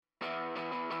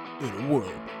In a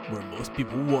world where most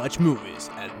people watch movies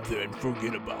and then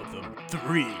forget about them,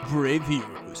 3 brave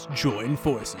heroes join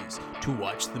forces to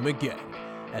watch them again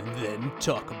and then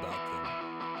talk about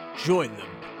them. Join them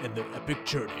in their epic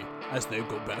journey as they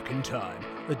go back in time,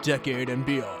 a decade and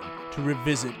beyond, to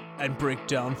revisit and break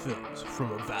down films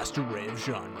from a vast array of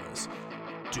genres.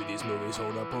 Do these movies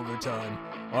hold up over time?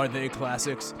 Are they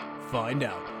classics? Find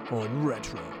out on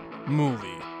Retro Movie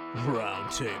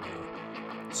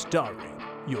Roundtable. Starring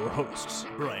your hosts,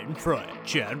 Brian Fry,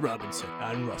 Chad Robinson,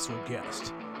 and Russell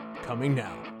Guest. Coming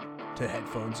now to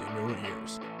headphones in your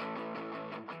ears.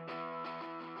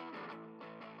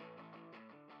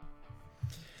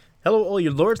 Hello, all you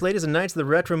lords, ladies, and knights of the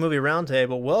Retro Movie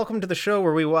Roundtable. Welcome to the show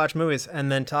where we watch movies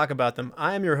and then talk about them.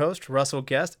 I am your host, Russell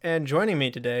Guest, and joining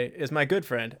me today is my good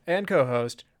friend and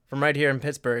co-host from right here in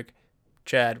Pittsburgh,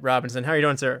 Chad Robinson. How are you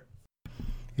doing, sir?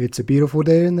 It's a beautiful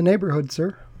day in the neighborhood,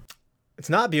 sir. It's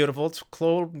not beautiful. It's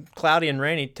cloudy and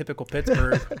rainy, typical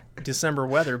Pittsburgh December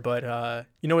weather, but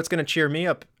you know what's going to cheer me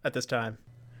up at this time?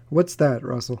 What's that,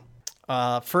 Russell?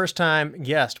 First time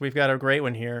guest. We've got a great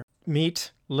one here. Meet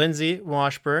Lindsay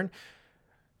Washburn.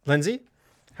 Lindsay,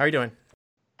 how are you doing?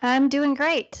 I'm doing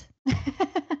great.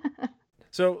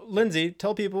 So, Lindsay,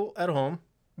 tell people at home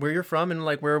where you're from and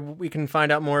like where we can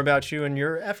find out more about you and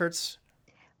your efforts.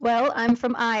 Well, I'm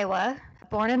from Iowa,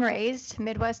 born and raised,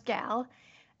 Midwest gal,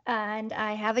 and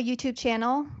I have a YouTube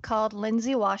channel called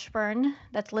Lindsay Washburn.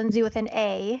 That's Lindsay with an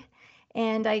A.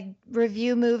 And I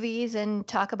review movies and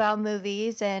talk about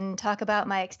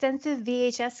my extensive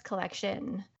VHS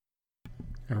collection.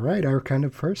 All right, our kind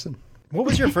of person. What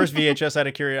was your first VHS out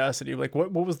of curiosity? Like,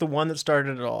 what was the one that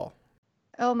started it all?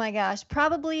 Oh my gosh,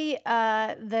 probably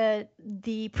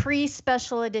the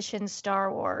pre-special edition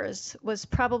Star Wars was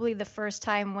probably the first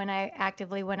time when I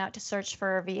actively went out to search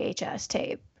for a VHS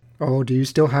tape. Oh, do you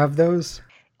still have those?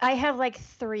 I have like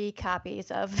 3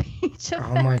 copies of each of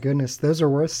them. Oh my goodness, those are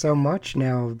worth so much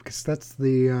now because that's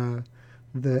the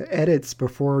edits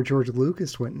before George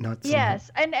Lucas went nuts.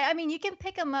 Yes, and I mean you can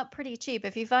pick them up pretty cheap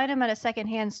if you find them at a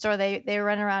secondhand store. They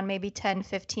run around maybe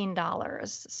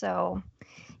 $10-15, so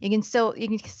you can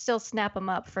still snap them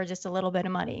up for just a little bit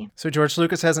of money. So George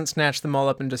Lucas hasn't snatched them all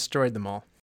up and destroyed them all.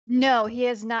 No, he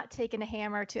has not taken a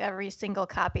hammer to every single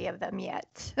copy of them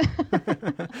yet.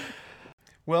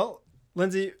 Well,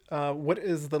 Lindsay, what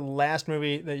is the last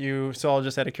movie that you saw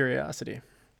just out of curiosity?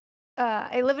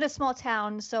 I live in a small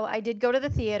town, so I did go to the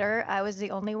theater. I was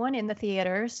the only one in the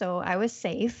theater, so I was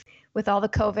safe with all the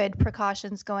COVID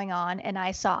precautions going on. And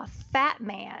I saw Fat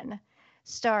Man,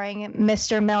 starring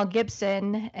Mr. Mel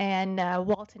Gibson and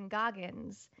Walton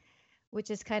Goggins, which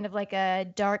is kind of like a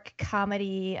dark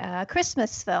comedy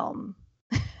Christmas film.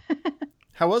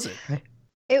 How was it?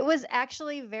 It was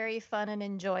actually very fun and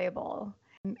enjoyable.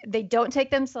 They don't take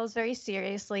themselves very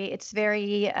seriously. It's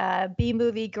very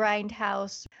B-movie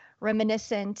grindhouse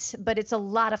reminiscent, but it's a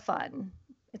lot of fun.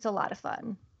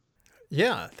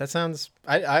 Yeah, that sounds.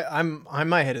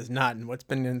 My head is not in what's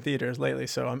been in theaters lately,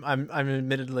 so I'm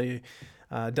admittedly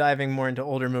diving more into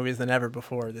older movies than ever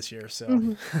before this year.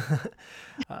 So,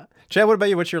 Chad, what about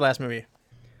you? What's your last movie?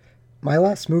 My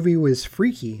last movie was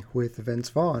Freaky with Vince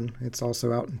Vaughn. It's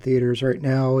also out in theaters right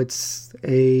now. It's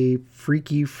a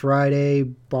Freaky Friday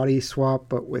body swap,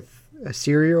 but with a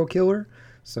serial killer.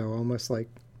 So almost like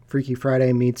Freaky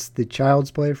Friday meets the Child's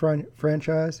Play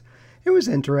franchise. It was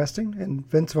interesting, and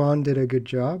Vince Vaughn did a good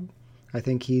job. I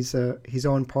think he's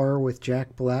on par with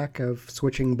Jack Black of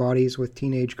switching bodies with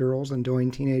teenage girls and doing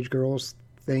teenage girls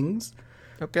things.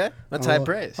 Okay, that's high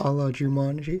praise. A la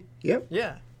Jumanji. Yep.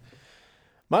 Yeah.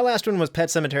 My last one was Pet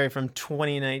Sematary from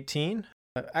 2019.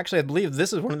 Actually, I believe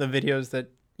this is one of the videos that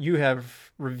you have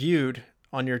reviewed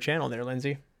on your channel there,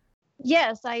 Lindsay.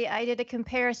 Yes, I did a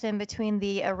comparison between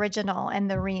the original and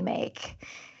the remake.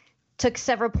 Took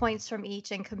several points from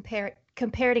each and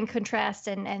compared and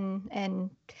contrasted and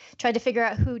tried to figure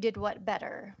out who did what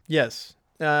better. Yes.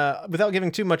 Without giving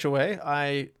too much away,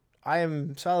 I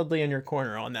am solidly in your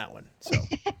corner on that one.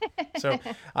 So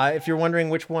if you're wondering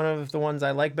which one of the ones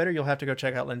I like better, you'll have to go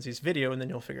check out Lindsay's video and then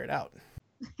you'll figure it out.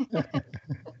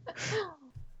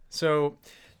 So,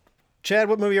 Chad,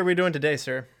 what movie are we doing today,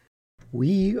 sir?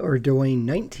 We are doing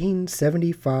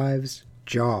 1975's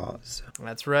Jaws.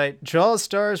 That's right. Jaws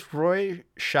stars Roy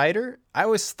Scheider. I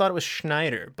always thought it was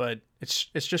Schneider, but it's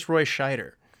just Roy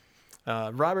Scheider.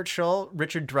 Robert Shaw,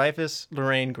 Richard Dreyfuss,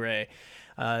 Lorraine Gray.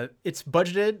 Its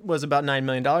budgeted was about $9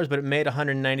 million, but it made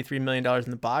 $193 million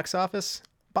in the box office.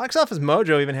 Box Office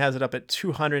Mojo even has it up at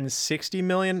 $260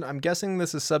 million. I'm guessing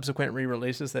this is subsequent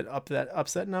re-releases that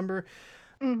ups that number.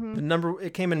 Mm-hmm.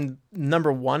 It came in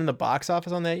number 1 in the box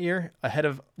office on that year, ahead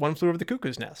of One Flew Over the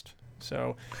Cuckoo's Nest.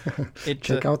 So it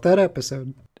Check out that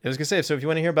episode. I was going to say, so if you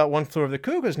want to hear about One Flew Over the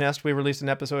Cuckoo's Nest, we released an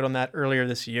episode on that earlier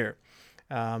this year.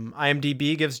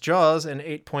 IMDb gives Jaws an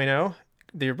 8.0.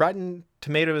 The Rotten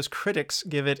Tomatoes critics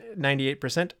give it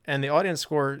 98%, and the audience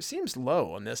score seems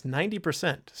low on this,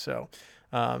 90%. So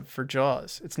for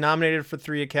Jaws, it's nominated for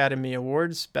 3 Academy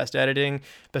Awards: Best Editing,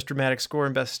 Best Dramatic Score,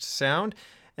 and Best Sound.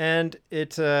 And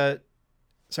it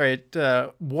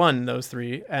won those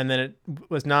 3, and then it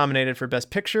was nominated for Best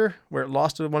Picture, where it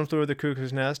lost to One Flew Over the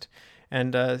Cuckoo's Nest,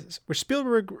 and which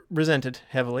Spielberg resented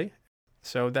heavily.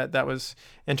 So that was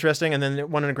interesting. And then it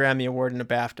won a Grammy Award and a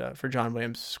BAFTA for John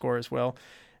Williams' score as well.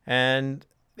 And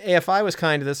AFI was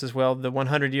kind to this as well. The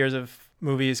 100 Years of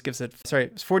Movies gives it,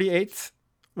 it's 48th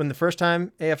when the first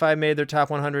time AFI made their top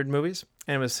 100 movies,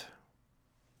 and it was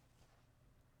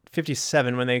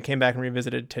 57 when they came back and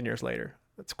revisited 10 years later.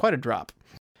 That's quite a drop.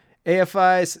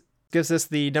 AFI gives this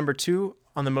the number 2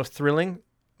 on the most thrilling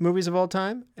movies of all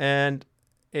time, and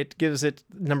it gives it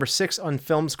number 6 on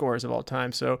film scores of all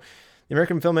time. So the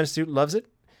American Film Institute loves it.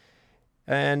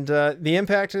 And the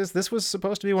impact is, this was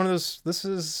supposed to be one of those, this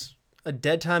is a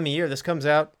dead time of year. This comes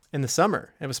out in the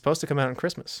summer. It was supposed to come out on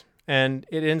Christmas. And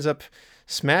it ends up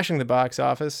smashing the box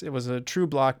office. It was a true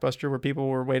blockbuster where people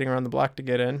were waiting around the block to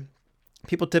get in.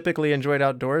 People typically enjoyed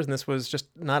outdoors, and this was just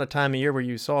not a time of year where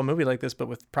you saw a movie like this, but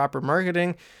with proper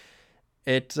marketing,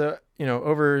 it,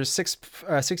 over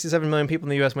 67 million people in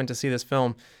the U.S. went to see this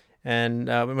film, and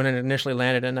when it initially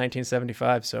landed in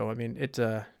 1975. So, I mean, it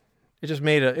just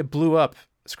it blew up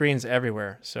screens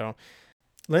everywhere. So,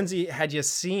 Lindsay, had you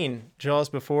seen Jaws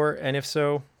before? And if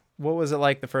so, what was it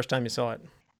like the first time you saw it?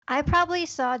 I probably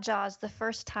saw Jaws the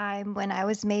first time when I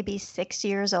was maybe 6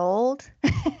 years old.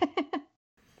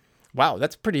 Wow,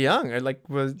 that's pretty young.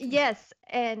 Yes,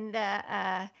 and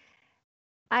I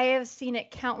have seen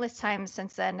it countless times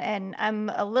since then, and I'm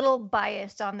a little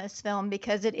biased on this film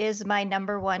because it is my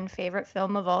number 1 favorite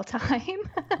film of all time.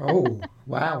 Oh,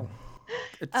 wow.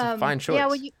 It's a fine choice. Yeah,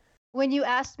 when you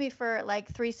asked me for like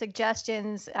 3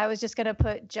 suggestions, I was just gonna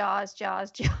put Jaws.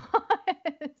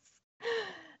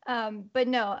 But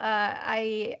no,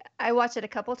 I watch it a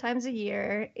couple times a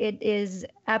year. It is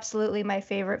absolutely my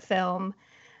favorite film.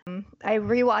 I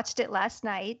rewatched it last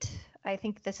night. I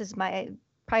think this is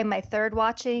probably my third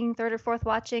or fourth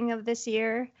watching of this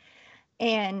year.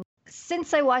 And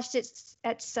since I watched it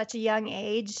at such a young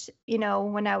age,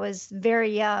 when I was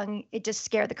very young, it just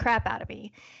scared the crap out of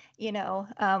me,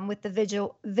 with the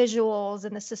visuals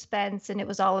and the suspense, and it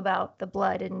was all about the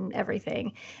blood and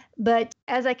everything. But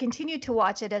as I continued to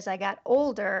watch it as I got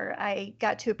older, I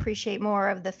got to appreciate more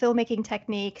of the filmmaking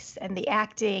techniques and the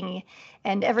acting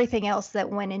and everything else that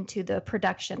went into the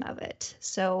production of it.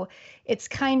 So it's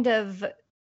kind of,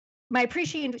 my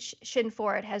appreciation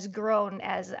for it has grown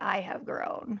as I have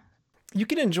grown. You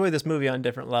can enjoy this movie on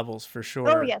different levels for sure.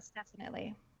 Oh, yes,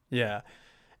 definitely. Yeah.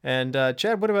 And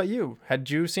Chad, what about you?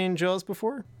 Had you seen Jaws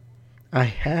before? I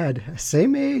had.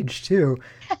 Same age, too.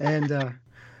 And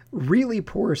really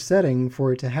poor setting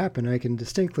for it to happen. I can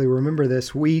distinctly remember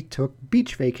this. We took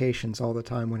beach vacations all the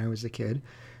time when I was a kid.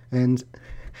 And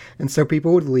so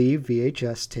people would leave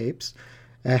VHS tapes.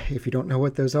 If you don't know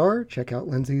what those are, check out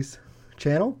Lindsay's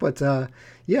channel. But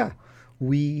yeah,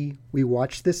 we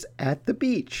watched this at the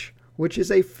beach, which is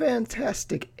a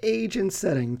fantastic age and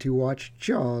setting to watch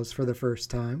Jaws for the first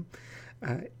time.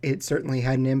 It certainly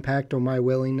had an impact on my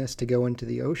willingness to go into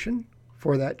the ocean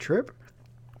for that trip.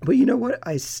 But you know what?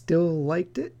 I still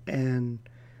liked it, and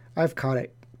I've caught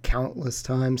it countless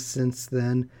times since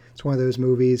then. It's one of those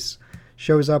movies,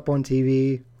 shows up on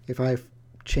TV. If I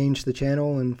change the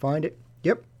channel and find it,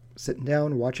 yep, sitting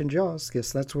down, watching Jaws.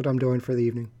 Guess that's what I'm doing for the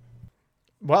evening.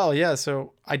 Well, yeah,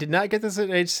 so I did not get this at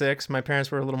age 6. My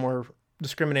parents were a little more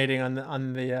discriminating on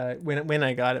the when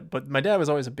I got it, but my dad was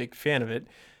always a big fan of it,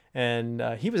 and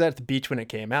he was at the beach when it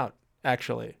came out,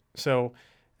 actually. So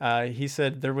he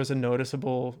said there was a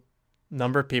noticeable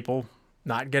number of people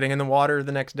not getting in the water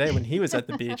the next day when he was at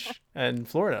the beach in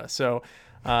Florida. So,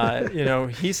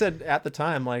 he said at the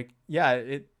time, like, yeah,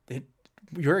 it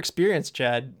your experience,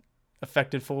 Chad,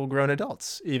 affected full-grown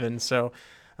adults even. So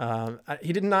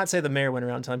he did not say the mayor went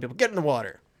around telling people, get in the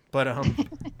water. But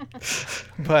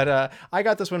I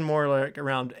got this one more like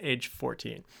around age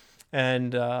 14.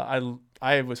 And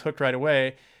I was hooked right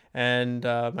away. And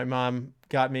my mom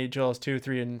got me Jaws 2,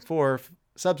 3, and 4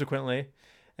 subsequently.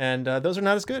 And those are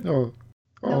not as good. Oh.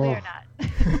 No, they're not.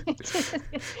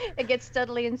 It gets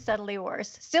steadily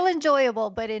worse. Still enjoyable,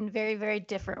 but in very, very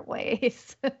different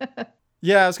ways.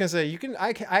 Yeah, I was gonna say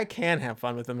I can have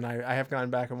fun with them, and I have gone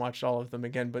back and watched all of them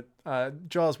again. But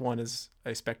Jaws 1 is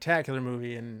a spectacular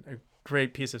movie and a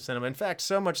great piece of cinema. In fact,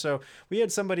 so much so, we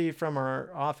had somebody from our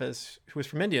office who was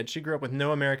from India. She grew up with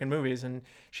no American movies, and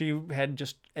she had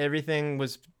just everything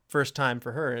was first time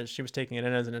for her as she was taking it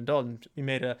in as an adult. And we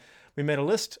made a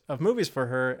list of movies for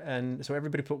her, and so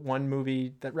everybody put one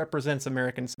movie that represents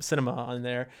American cinema on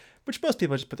there, which most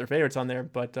people just put their favorites on there.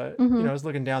 But I was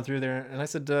looking down through there, and I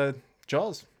said,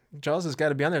 Jaws. Jaws has got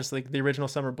to be on there. It's like the original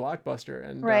summer blockbuster,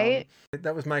 and right.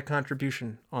 That was my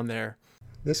contribution on there.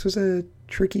 This was a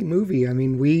tricky movie. I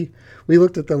mean, we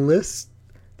looked at the list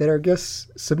that our guests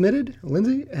submitted,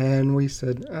 Lindsay, and we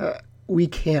said, we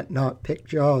can't not pick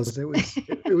Jaws. It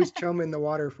was chum in the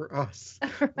water for us.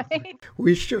 Right.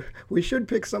 We should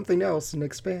pick something else and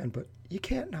expand, but you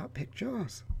can't not pick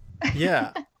Jaws.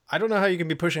 Yeah. I don't know how you can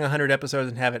be pushing 100 episodes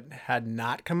and have it had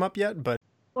not come up yet, but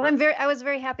Well, I was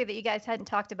very happy that you guys hadn't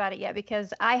talked about it yet,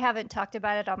 because I haven't talked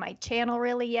about it on my channel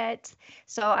really yet.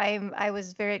 So I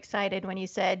was very excited when you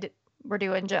said we're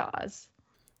doing Jaws.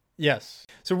 yes.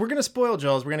 So we're going to spoil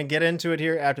Jaws. We're going to get into it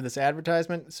here after this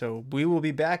advertisement. So we will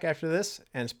be back after this,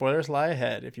 and spoilers lie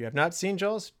ahead. If you have not seen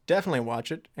Jaws, definitely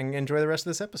watch it and enjoy the rest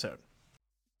of this episode.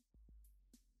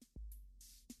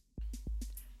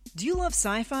 Do you love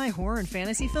sci-fi, horror, and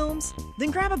fantasy films? Then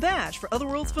grab a badge for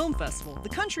Otherworlds Film Festival, the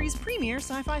country's premier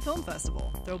sci-fi film festival.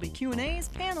 There'll be Q&As,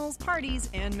 panels, parties,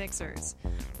 and mixers.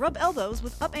 Rub elbows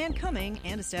with up-and-coming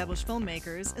and established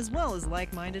filmmakers, as well as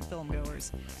like-minded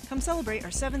filmgoers. Come celebrate our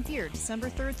 7th year, December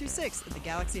 3rd through 6th at the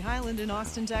Galaxy Highland in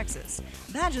Austin, Texas.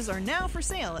 Badges are now for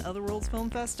sale at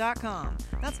otherworldsfilmfest.com.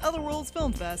 That's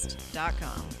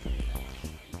otherworldsfilmfest.com.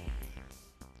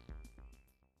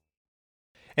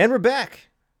 And we're back.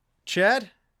 Chad,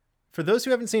 for those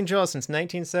who haven't seen Jaws since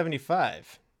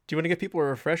 1975, do you want to give people a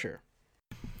refresher?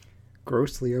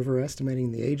 Grossly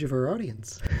overestimating the age of our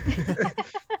audience.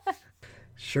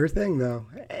 Sure thing, though.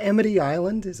 Amity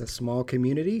Island is a small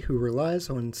community who relies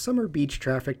on summer beach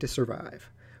traffic to survive.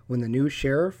 When the new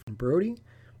sheriff, Brody,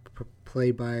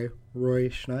 played by Roy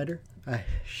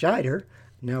Scheider,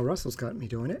 now Russell's got me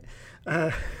doing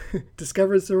it,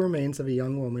 discovers the remains of a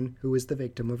young woman who was the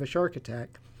victim of a shark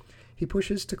attack. He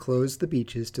pushes to close the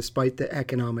beaches despite the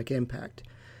economic impact.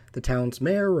 The town's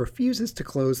mayor refuses to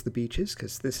close the beaches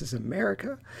because this is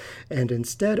America, and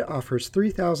instead offers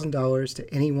 $3,000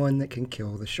 to anyone that can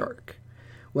kill the shark.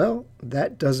 Well,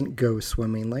 that doesn't go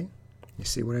swimmingly. You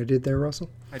see what I did there,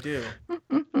 Russell? I do.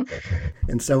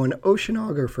 And so an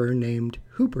oceanographer named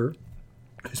Hooper,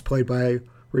 who's played by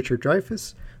Richard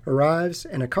Dreyfuss, arrives,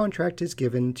 and a contract is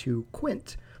given to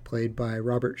Quint, played by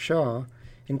Robert Shaw,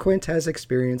 and Quint has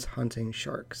experience hunting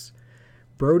sharks.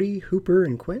 Brody, Hooper,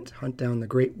 and Quint hunt down the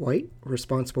great white,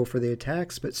 responsible for the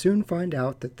attacks, but soon find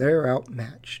out that they're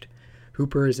outmatched.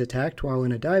 Hooper is attacked while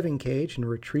in a diving cage and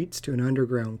retreats to an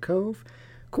underground cove.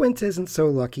 Quint isn't so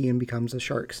lucky and becomes a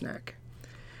shark snack.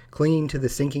 Clinging to the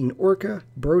sinking orca,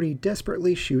 Brody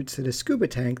desperately shoots at a scuba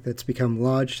tank that's become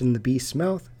lodged in the beast's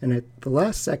mouth, and at the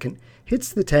last second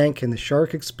hits the tank and the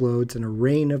shark explodes in a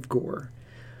rain of gore.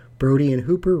 Brody and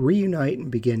Hooper reunite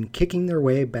and begin kicking their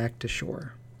way back to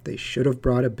shore. They should have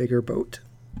brought a bigger boat.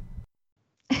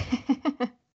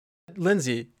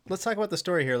 Lindsay, let's talk about the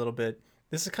story here a little bit.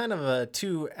 This is kind of a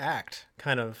 2-act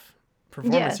kind of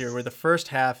performance here, where the first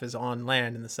half is on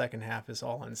land and the second half is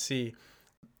all on sea.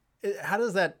 How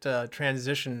does that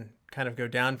transition kind of go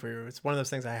down for you? It's one of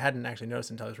those things I hadn't actually noticed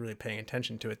until I was really paying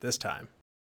attention to it this time.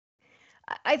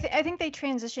 I think they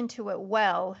transition to it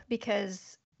well,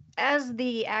 because as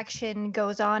the action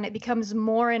goes on, it becomes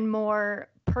more and more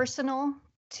personal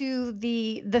to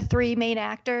the three main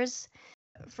actors.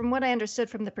 From what I understood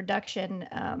from the production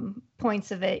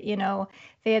points of it,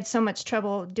 they had so much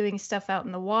trouble doing stuff out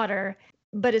in the water.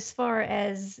 But as far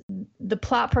as the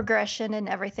plot progression and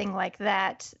everything like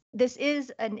that, this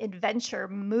is an adventure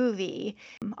movie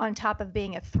on top of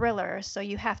being a thriller. So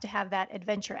you have to have that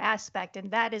adventure aspect.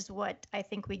 And that is what I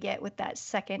think we get with that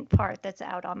second part that's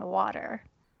out on the water.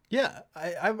 Yeah,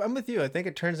 I'm with you. I think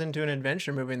it turns into an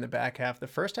adventure movie in the back half. The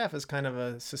first half is kind of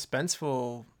a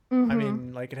suspenseful, I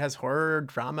mean, like it has horror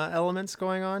drama elements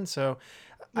going on. So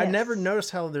I never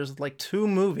noticed how there's like 2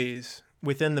 movies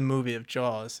within the movie of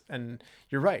Jaws. And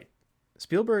you're right.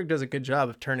 Spielberg does a good job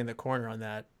of turning the corner on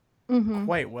that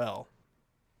quite well.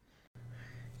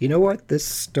 You know what? This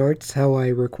starts how I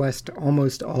request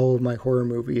almost all of my horror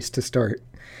movies to start.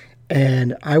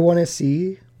 And I want to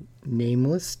see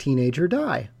nameless teenager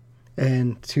die,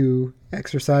 and to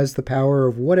exercise the power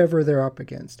of whatever they're up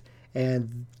against.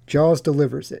 And Jaws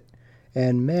delivers it.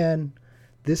 And man,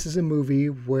 this is a movie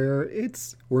where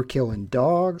we're killing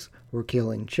dogs, we're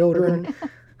killing children.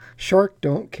 Shark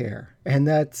don't care. And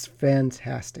that's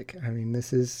fantastic. I mean,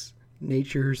 this is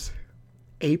nature's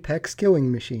apex killing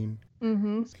machine.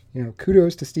 Mm-hmm. You know,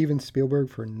 kudos to Steven Spielberg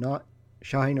for not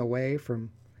shying away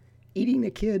from eating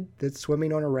a kid that's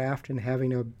swimming on a raft and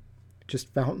having a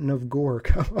just fountain of gore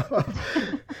come up.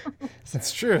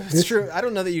 It's true. It's true. I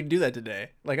don't know that you'd do that today.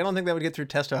 Like, I don't think that would get through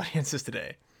test audiences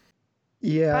today.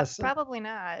 Yeah, Probably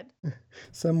not.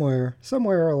 somewhere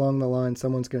along the line,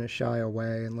 someone's going to shy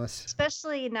away unless.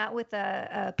 Especially not with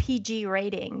a PG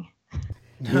rating.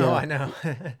 No, Yeah. I know.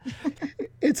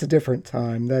 It's a different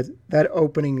time. That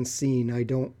opening scene I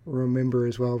don't remember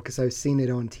as well because I've seen it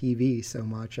on TV so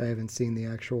much. I haven't seen the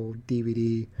actual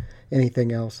DVD,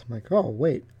 anything else. I'm like, oh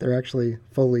wait, they're actually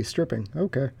fully stripping.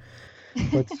 Okay,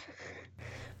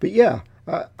 but yeah,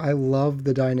 I love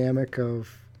the dynamic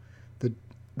of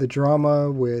the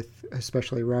drama with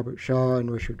especially Robert Shaw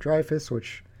and Richard Dreyfuss,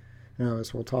 which, you know,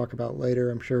 as we'll talk about later,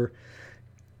 I'm sure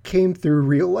came through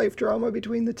real life drama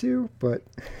between the two, but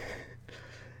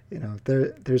you know,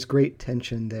 there's great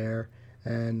tension there,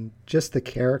 and just the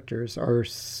characters are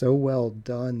so well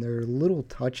done. There are little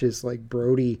touches like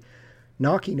Brody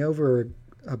knocking over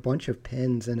a bunch of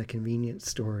pens in a convenience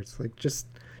store. It's like just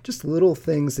little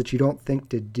things that you don't think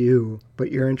to do,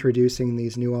 but you're introducing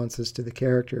these nuances to the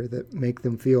character that make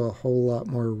them feel a whole lot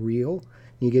more real.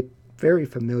 You get very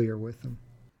familiar with them.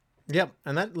 Yep,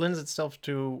 and that lends itself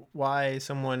to why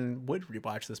someone would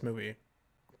rewatch this movie.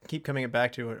 Keep coming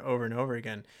back to it over and over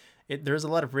again. There's a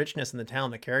lot of richness in the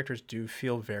town. The characters do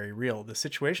feel very real. The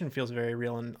situation feels very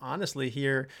real. And honestly,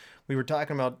 here we were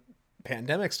talking about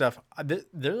pandemic stuff.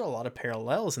 There's a lot of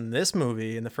parallels in this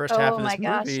movie, in the first half of this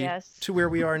movie, yes. to where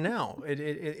we are now.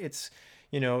 It's,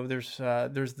 you know, there's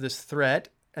this threat,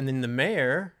 and then the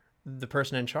mayor, the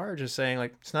person in charge, is saying,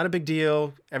 like, it's not a big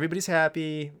deal. Everybody's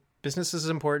happy. Business is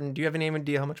important. Do you have any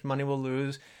idea how much money we'll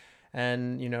lose?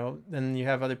 And, you know, then you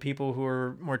have other people who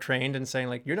are more trained and saying,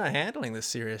 like, you're not handling this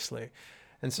seriously.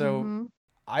 And so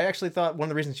I actually thought one of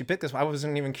the reasons you picked this, I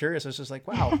wasn't even curious. I was just like,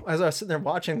 wow. As I was sitting there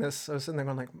watching this, I was sitting there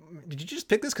going like, did you just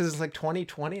pick this because it's like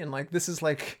 2020 and like this is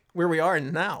like where we are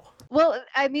now? Well,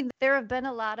 I mean, there have been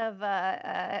a lot of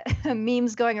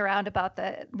memes going around about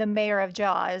the mayor of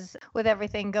Jaws with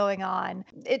everything going on.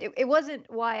 It wasn't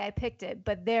why I picked it,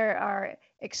 but there are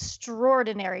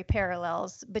extraordinary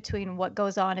parallels between what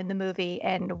goes on in the movie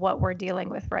and what we're dealing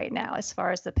with right now as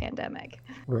far as the pandemic.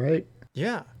 Right.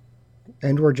 Yeah.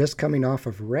 And we're just coming off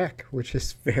of Wreck, which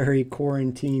is very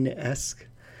quarantine-esque.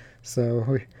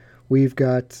 So we've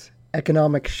got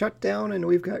economic shutdown and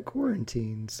we've got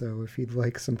quarantine. So if you'd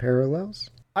like some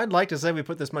parallels. I'd like to say we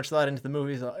put this much thought into the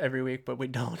movies every week, but we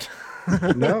don't.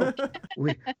 No,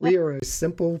 we are a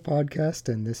simple podcast,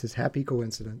 and this is happy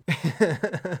coincidence.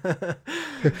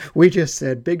 We just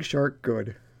said Big Shark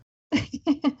good.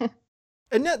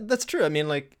 And that's true. I mean,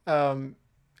 like,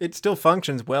 it still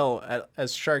functions well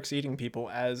as sharks eating people,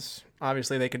 as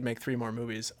obviously they could make 3 more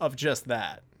movies of just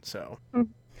that. So And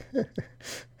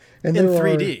in there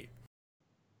 3D.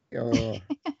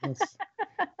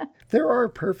 There are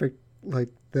perfect, like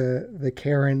the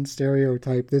Karen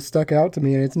stereotype. This stuck out to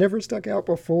me, and it's never stuck out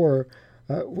before.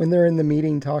 When they're in the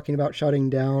meeting talking about shutting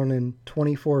down in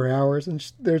 24 hours,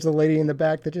 and there's a lady in the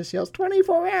back that just yells,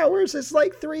 24 hours, it's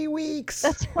like 3 weeks.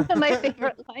 That's one of my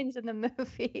favorite lines in the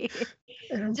movie.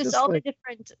 Just all like,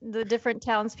 the different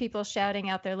townspeople shouting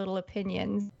out their little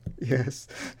opinions. Yes.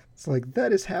 It's like,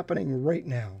 that is happening right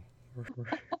now.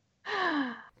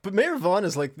 But Mayor Vaughn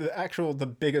is like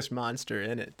the biggest monster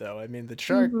in it, though. I mean, the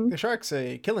shark's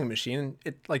a killing machine.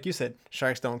 It, like you said,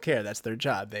 sharks don't care. That's their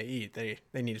job. They eat. They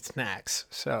need snacks.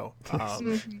 So,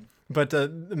 but the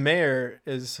mayor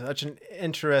is such an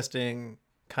interesting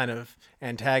kind of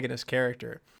antagonist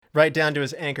character, right down to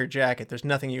his anchor jacket. There's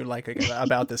nothing you like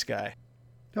about this guy.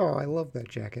 Oh, I love that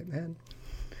jacket, man.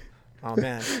 Oh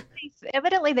man.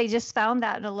 Evidently, they just found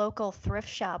that in a local thrift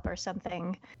shop or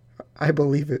something. I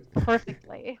believe it.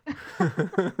 Perfectly.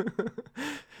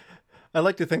 I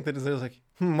like to think that there's like,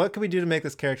 what can we do to make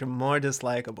this character more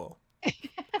dislikable?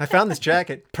 I found this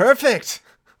jacket. Perfect!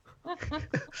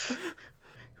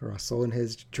 Russell and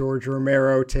his George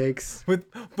Romero takes.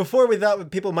 Before we thought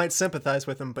people might sympathize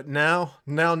with him, but now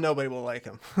nobody will like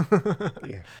him.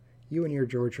 Yeah. You and your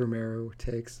George Romero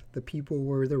takes. The people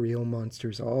were the real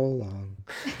monsters all along.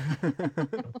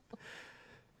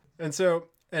 And so,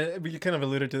 you kind of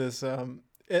alluded to this,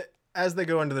 as they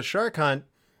go into the shark hunt,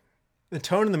 the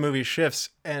tone in the movie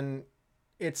shifts, and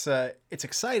it's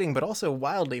exciting, but also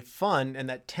wildly fun, and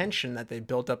that tension that they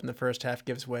built up in the first half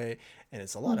gives way, and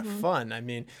it's a lot of fun. I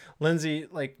mean, Lindsay,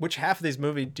 like, which half of these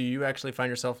movies do you actually find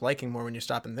yourself liking more when you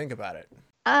stop and think about it?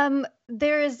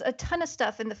 There is a ton of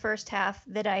stuff in the first half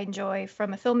that I enjoy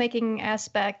from a filmmaking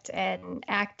aspect and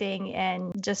acting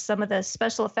and just some of the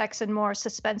special effects and more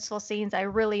suspenseful scenes I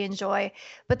really enjoy.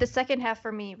 But the second half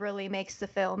for me really makes the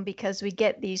film because we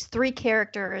get these three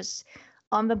characters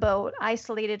on the boat,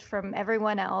 isolated from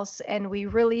everyone else, and we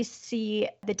really see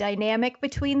the dynamic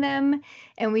between them,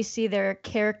 and we see their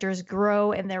characters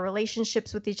grow and their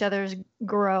relationships with each other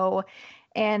grow.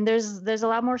 And there's a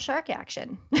lot more shark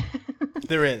action.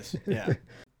 There is, yeah.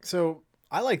 So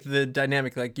I like the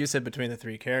dynamic, like you said, between the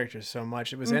three characters so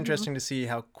much. It was interesting to see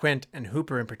how Quint and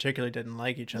Hooper in particular didn't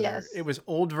like each other. Yes. It was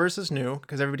old versus new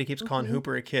because everybody keeps calling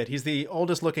Hooper a kid. He's the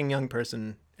oldest looking young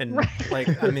person. And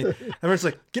like, I mean, everyone's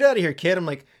like, get out of here, kid. I'm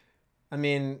like, I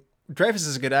mean, Dreyfuss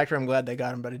is a good actor. I'm glad they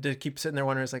got him, but I did keep sitting there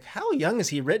wondering, it's like, how young is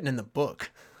he written in the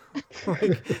book?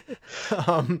 like,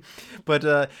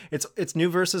 but it's new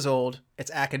versus old. It's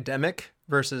academic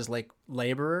versus like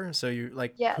laborer. So you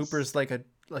like Hooper's like a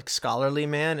scholarly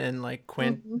man, and like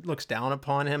Quint looks down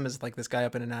upon him as like this guy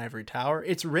up in an ivory tower.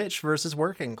 It's rich versus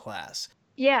working class.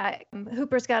 Yeah,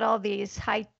 Hooper's got all these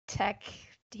high tech.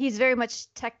 He's very much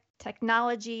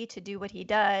technology to do what he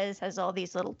does, has all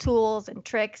these little tools and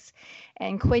tricks,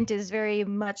 and Quint is very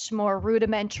much more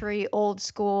rudimentary, old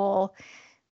school.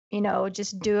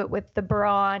 Just do it with the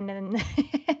brawn and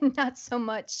not so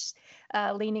much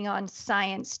leaning on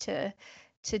science to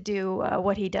do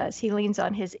what he does. He leans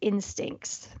on his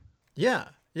instincts. Yeah,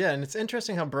 and it's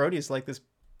interesting how Brody's like this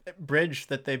bridge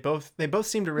that they both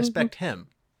seem to respect him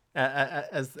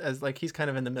as like he's kind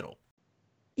of in the middle.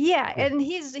 Yeah, and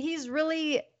he's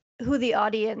really who the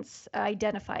audience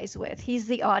identifies with. He's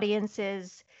the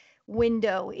audience's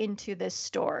window into this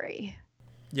story.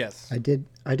 Yes. I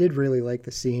did really like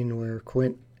the scene where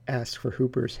Quint asks for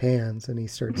Hooper's hands and he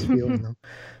starts feeling them,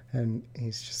 and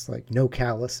he's just like, no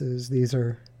calluses. These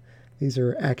are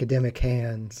academic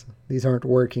hands. These aren't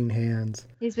working hands.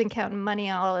 He's been counting money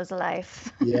all his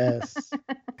life. Yes.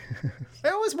 I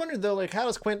always wondered though, like, how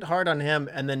does Quint hard on him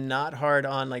and then not hard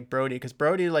on like Brody? Because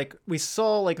Brody, like, we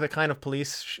saw like the kind of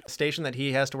police station that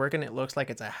he has to work in. It looks like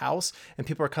it's a house, and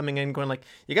people are coming in going like,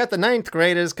 you got the 9th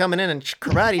graders coming in and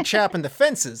karate chopping the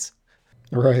fences.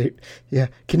 Right. Yeah.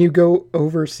 Can you go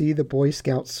oversee the Boy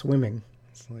Scouts swimming?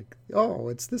 It's like, oh,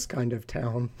 it's this kind of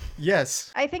town.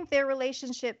 Yes. I think their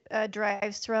relationship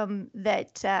derives from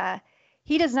that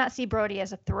he does not see Brody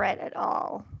as a threat at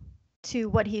all to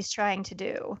what he's trying to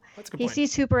do. That's a good He point.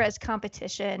 sees Hooper as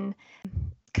competition,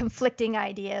 conflicting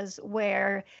ideas,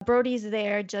 where Brody's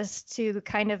there just to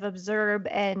kind of observe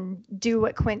and do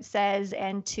what Quint says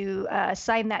and to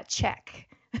sign that check.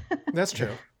 That's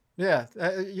true. Yeah.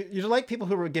 You like people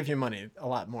who will give you money a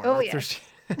lot more. Oh, That's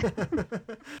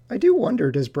I do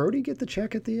wonder, does Brody get the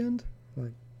check at the end?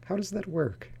 Like, how does that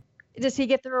work? Does he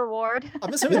get the reward?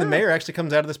 I'm assuming the mayor actually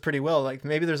comes out of this pretty well. Like,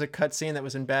 maybe there's a cut scene that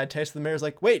was in bad taste. The mayor's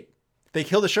like, wait, they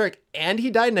killed the shark and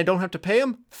he died and I don't have to pay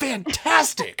him?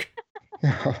 Fantastic!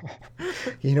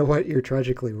 You know what? You're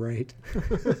tragically right.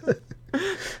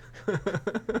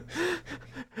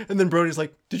 And then Brody's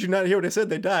like, did you not hear what I said?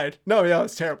 They died. No, yeah,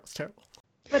 it's terrible. It's terrible.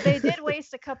 But they did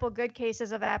waste a couple good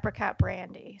cases of apricot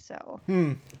brandy, so.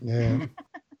 Yeah.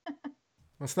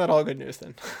 That's not all good news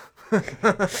then.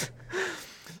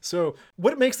 So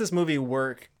what makes this movie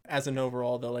work as an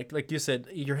overall though? Like you said,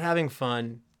 you're having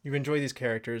fun. You enjoy these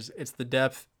characters. It's the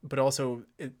depth, but also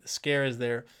the scare is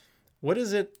there. What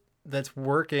is it that's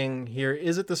working here?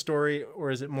 Is it the story, or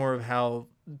is it more of how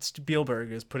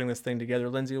Spielberg is putting this thing together?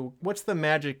 Lindsay, what's the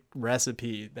magic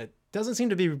recipe that doesn't seem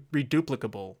to be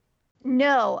reduplicable?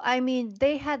 No, I mean,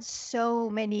 they had so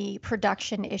many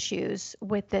production issues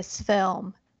with this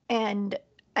film. And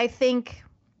I think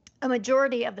a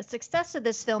majority of the success of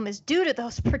this film is due to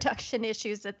those production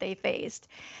issues that they faced.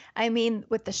 I mean,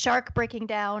 with the shark breaking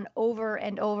down over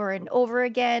and over and over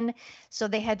again. So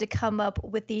they had to come up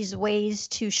with these ways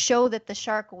to show that the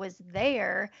shark was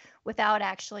there without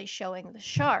actually showing the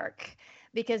shark.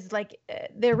 Because, like,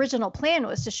 the original plan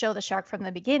was to show the shark from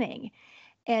the beginning.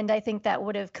 And I think that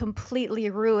would have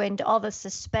completely ruined all the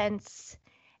suspense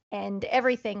and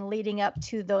everything leading up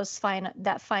to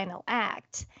that final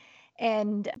act.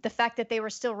 And the fact that they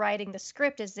were still writing the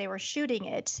script as they were shooting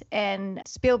it. And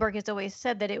Spielberg has always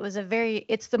said that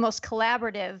it's the most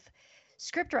collaborative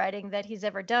script writing that he's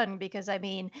ever done, because, I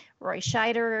mean, Roy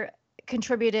Scheider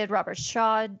contributed, Robert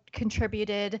Shaw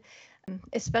contributed,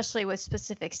 especially with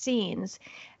specific scenes.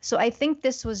 So I think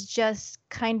this was just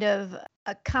kind of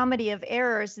a comedy of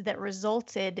errors that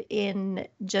resulted in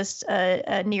just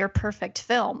a near perfect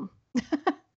film.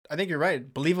 I think you're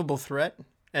right. Believable threat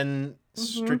and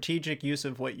strategic use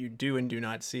of what you do and do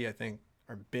not see, I think,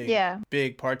 are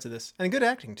big parts of this. And good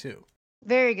acting, too.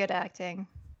 Very good acting.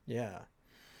 Yeah.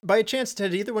 By chance,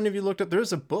 had either one of you looked up?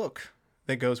 There's a book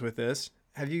that goes with this.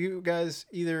 Have you guys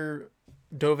either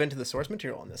dove into the source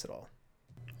material on this at all?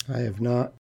 I have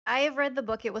not. I have read the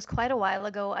book. It was quite a while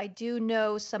ago. I do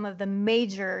know some of the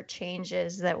major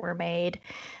changes that were made.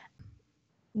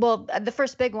 Well, the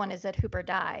first big one is that Hooper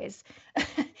dies,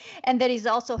 and that he's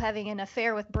also having an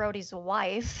affair with Brody's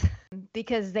wife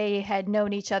because they had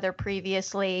known each other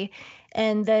previously.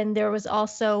 And then there was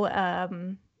also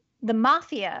the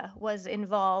mafia was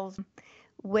involved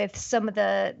with some of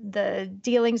the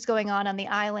dealings going on the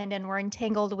island, and were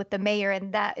entangled with the mayor,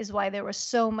 and that is why there was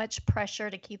so much pressure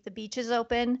to keep the beaches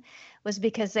open, was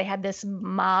because they had this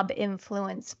mob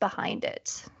influence behind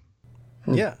it.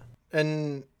 Yeah.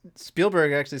 And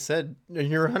Spielberg actually said, and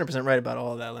you're 100% right about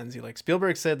all of that, Lindsay. Like,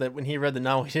 Spielberg said that when he read the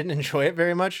novel, he didn't enjoy it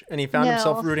very much, and he found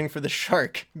himself rooting for the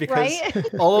shark because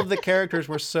Right? all of the characters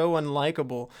were so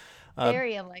unlikable.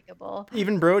 Very unlikable.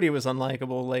 Even Brody was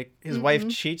unlikable. Like, his wife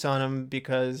cheats on him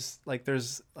because, like,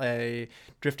 there's a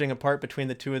drifting apart between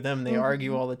the two of them. They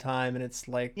argue all the time, and it's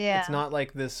like, it's not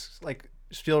like this, like,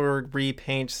 Spielberg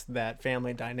repaints that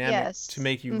family dynamic to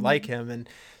make you like him. And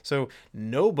so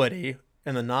nobody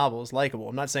in the novel is likable.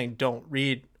 I'm not saying don't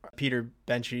read Peter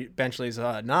Benchley's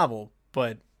novel,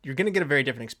 but you're going to get a very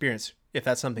different experience if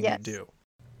that's something you do.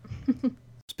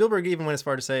 Spielberg even went as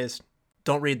far to say is,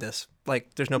 don't read this.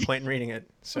 Like, there's no point in reading it.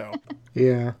 So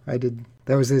Yeah, I did.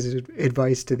 That was his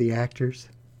advice to the actors.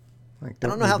 Like, I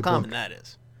don't know how common that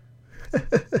is.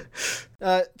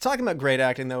 Talking about great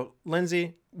acting, though,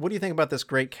 Lindsay, what do you think about this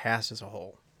great cast as a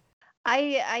whole?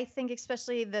 I think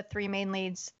especially the three main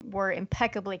leads were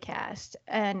impeccably cast,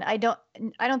 and I don't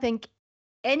think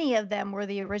any of them were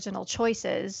the original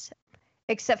choices,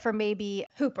 except for maybe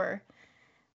Hooper,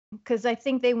 because I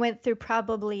think they went through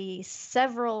probably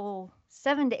 7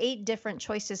 to 8 different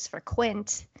choices for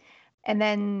Quint, and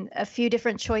then a few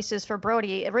different choices for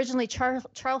Brody. Originally,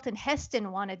 Charlton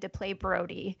Heston wanted to play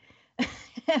Brody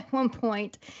at one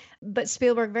point, but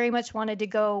Spielberg very much wanted to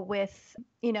go with,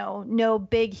 no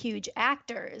big, huge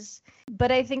actors.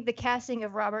 But I think the casting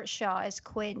of Robert Shaw as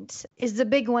Quint is the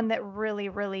big one that really,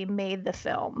 really made the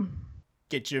film.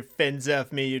 Get your fins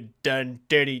off me, you darn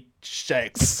dirty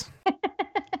sharks.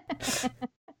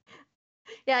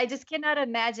 Yeah, I just cannot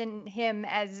imagine him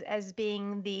as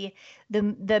being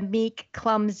the meek,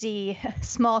 clumsy,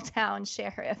 small town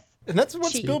sheriff. And that's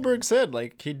what Spielberg said.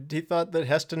 Like, he thought that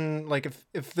Heston, like,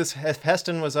 if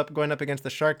Heston was going up against the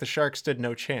shark stood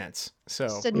no chance.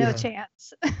 Stood no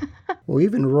chance. Well,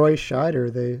 even Roy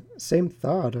Scheider, the same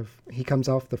thought of, he comes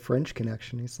off the French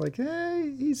Connection. He's like,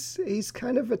 hey, he's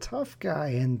kind of a tough guy,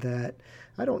 and that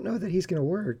I don't know that he's going to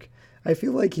work. I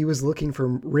feel like he was looking for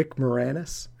Rick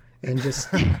Moranis and just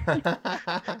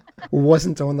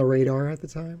wasn't on the radar at the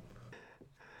time.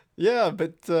 Yeah,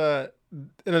 but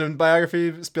in a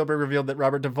biography, Spielberg revealed that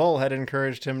Robert Duvall had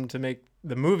encouraged him to make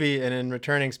the movie, and in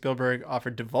returning, Spielberg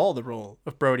offered Duvall the role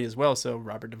of Brody as well. So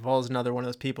Robert Duvall is another one of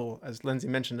those people. As Lindsay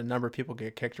mentioned, a number of people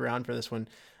get kicked around for this one,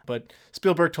 but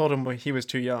Spielberg told him he was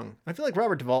too young. I feel like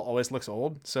Robert Duvall always looks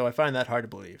old, so I find that hard to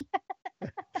believe.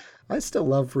 I still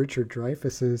love Richard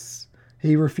Dreyfuss's.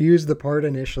 He refused the part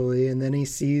initially, and then he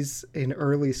sees an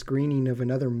early screening of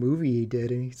another movie he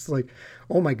did, and he's like,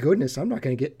 oh my goodness, I'm not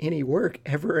going to get any work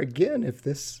ever again if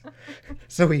this...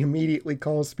 So he immediately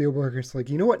calls Spielberg, and it's like,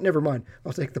 you know what, never mind,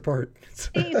 I'll take the part.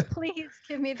 Please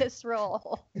give me this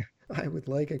role. I would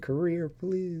like a career,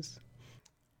 please.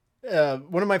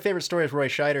 One of my favorite stories Roy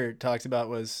Scheider talks about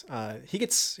was he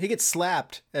gets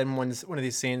slapped in one of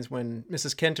these scenes when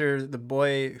Mrs. Kenter, the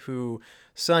boy whose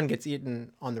son gets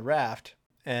eaten on the raft,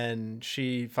 and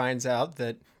she finds out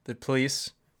that the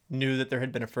police knew that there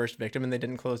had been a first victim and they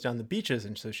didn't close down the beaches,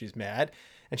 and so she's mad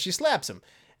and she slaps him.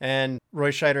 And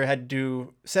Roy Scheider had to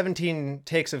do 17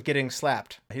 takes of getting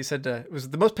slapped. He said it was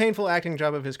the most painful acting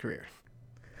job of his career.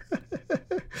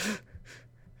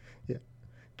 Yeah.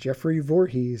 Jeffrey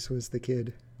Voorhees was the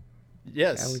kid.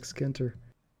 Yes. Alex Kenter.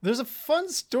 There's a fun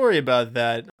story about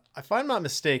that. If I'm not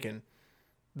mistaken,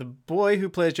 the boy who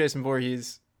plays Jason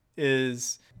Voorhees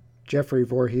is... Jeffrey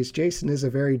Voorhees. Jason is a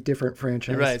very different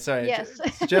franchise. Right, sorry. Yes.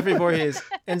 Jeffrey Voorhees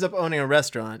ends up owning a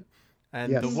restaurant,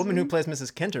 and Yes. the woman who plays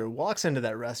Mrs. Kenter walks into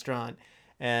that restaurant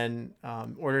and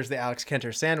orders the Alex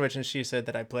Kenter sandwich, and she said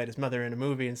that I played his mother in a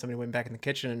movie, and somebody went back in the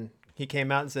kitchen, and he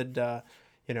came out and said,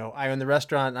 I own the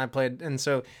restaurant, and I played... And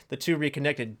so the two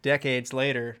reconnected decades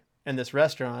later in this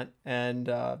restaurant, and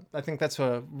I think that's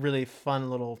a really fun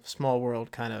little small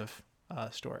world kind of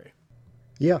story.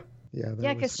 Yeah. Yeah,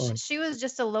 Because she was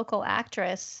just a local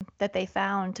actress that they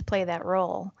found to play that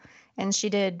role, and she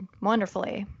did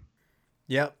wonderfully.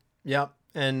 Yep.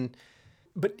 And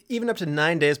But even up to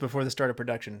 9 days before the start of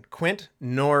production, Quint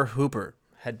nor Hooper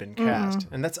had been cast.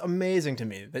 And that's amazing to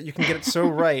me that you can get it so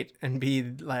right and be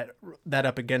that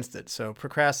up against it. So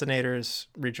procrastinators,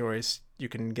 rejoice. You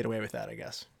can get away with that, I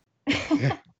guess.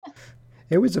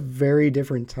 It was a very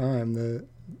different time.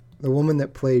 The woman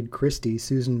that played Christy,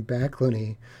 Susan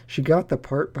Backlany, she got the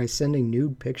part by sending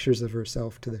nude pictures of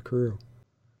herself to the crew.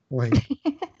 Like,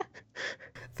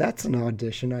 that's an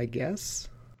audition, I guess.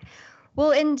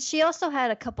 Well, and she also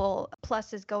had a couple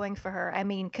pluses going for her. I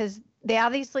mean, because they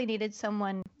obviously needed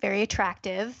someone very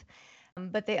attractive,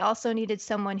 but they also needed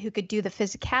someone who could do the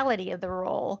physicality of the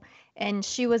role. And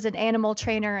she was an animal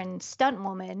trainer and stunt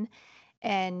woman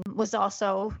and was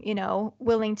also,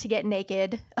 willing to get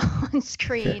naked on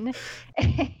screen.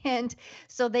 And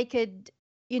so they could,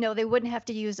 they wouldn't have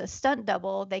to use a stunt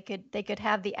double. They could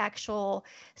have the actual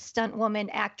stunt woman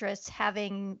actress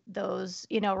having those,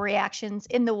 reactions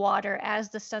in the water as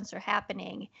the stunts are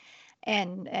happening.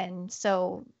 And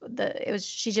so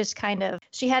she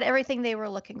had everything they were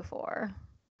looking for.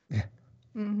 Yeah.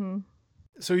 Mm-hmm.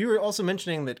 So you were also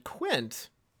mentioning that Quint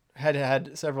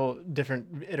had several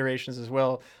different iterations as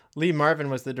well. Lee Marvin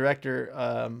was the director,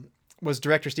 was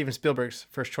director Steven Spielberg's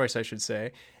first choice, I should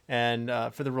say, and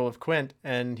for the role of Quint.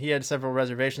 And he had several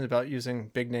reservations about using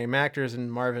big name actors,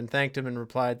 and Marvin thanked him and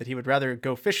replied that he would rather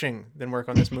go fishing than work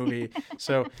on this movie.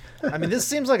 So, I mean, this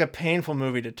seems like a painful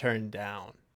movie to turn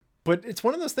down. But it's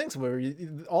one of those things where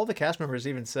all the cast members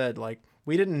even said, like,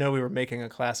 we didn't know we were making a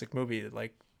classic movie.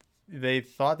 Like, they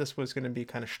thought this was going to be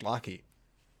kind of schlocky.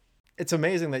 It's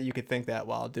amazing that you could think that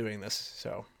while doing this.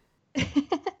 So,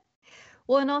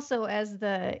 well, and also as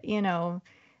the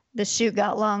shoot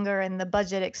got longer and the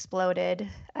budget exploded,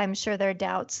 I'm sure their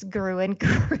doubts grew and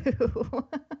grew.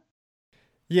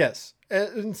 Yes.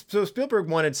 And so Spielberg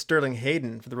wanted Sterling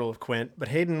Hayden for the role of Quint, but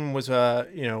Hayden was,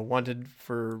 wanted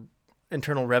for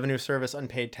Internal Revenue Service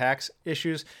unpaid tax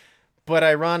issues. But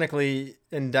ironically,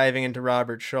 in diving into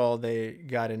Robert Shaw, they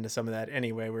got into some of that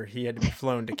anyway, where he had to be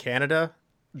flown to Canada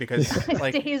because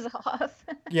days off.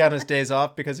 Yeah, on his days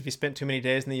off, because if he spent too many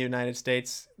days in the United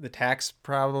States, the tax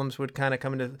problems would kind of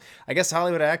come into. I guess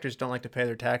Hollywood actors don't like to pay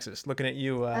their taxes. Looking at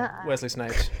you, Wesley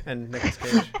Snipes and Nicolas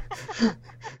Cage.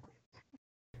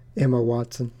 Emma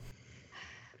Watson.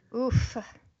 Oof.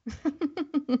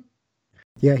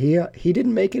 Yeah, he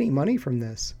didn't make any money from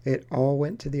this. It all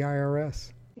went to the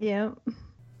IRS. Yeah.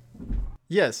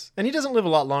 Yes, and he doesn't live a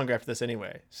lot longer after this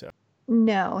anyway. So.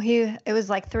 No, it was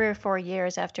like 3 or 4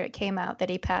 years after it came out that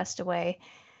he passed away.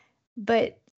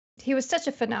 But he was such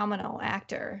a phenomenal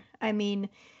actor. I mean,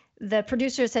 the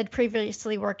producers had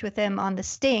previously worked with him on The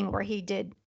Sting, where he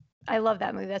did. I love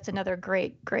that movie. That's another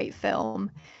great, great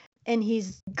film. And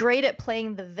he's great at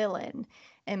playing the villain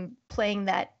and playing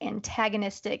that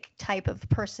antagonistic type of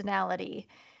personality.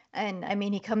 And I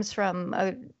mean, he comes from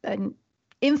an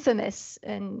infamous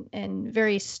and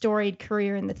very storied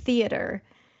career in the theater.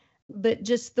 But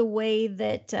just the way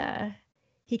that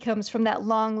he comes from that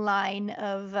long line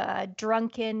of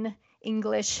drunken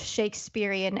English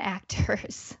Shakespearean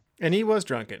actors. And he was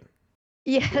drunken.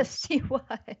 Yes, he was.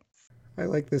 I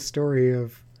like the story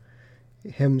of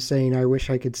him saying, "I wish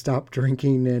I could stop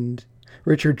drinking," and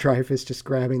Richard Dreyfuss just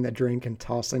grabbing the drink and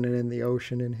tossing it in the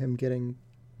ocean, and him getting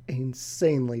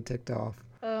insanely ticked off.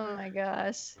 Oh my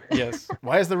gosh. Yes.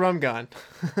 Why is the rum gone?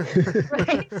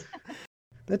 Right?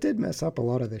 That did mess up a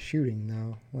lot of the shooting,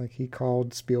 though. Like, he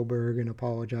called Spielberg and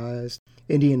apologized.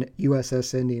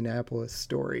 USS Indianapolis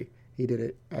story, he did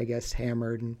it, I guess,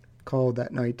 hammered and called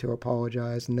that night to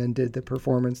apologize, and then did the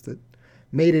performance that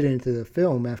made it into the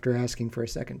film after asking for a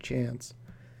second chance.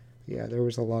 Yeah, there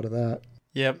was a lot of that.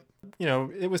 Yep.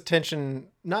 It was tension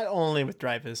not only with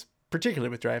Dreyfuss, particularly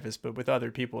with Dreyfuss, but with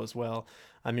other people as well.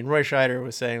 I mean, Roy Scheider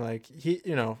was saying, like, he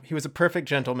was a perfect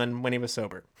gentleman when he was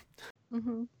sober.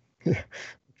 Mm-hmm. Yeah.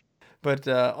 But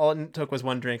all it took was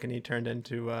one drink, and he turned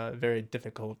into a very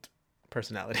difficult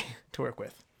personality to work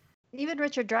with. Even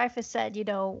Richard Dreyfuss said,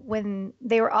 when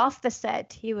they were off the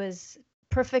set, he was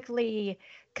perfectly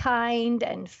kind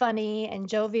and funny and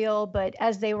jovial, but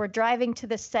as they were driving to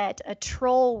the set, a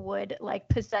troll would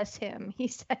possess him, he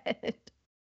said.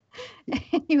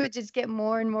 He would just get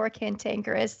more and more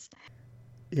cantankerous.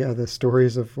 Yeah, the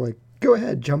stories of go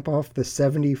ahead, jump off the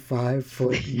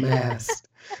 75-foot mast.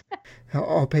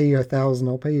 I'll pay you $1,000,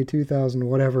 I'll pay you $2,000,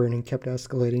 whatever. And it kept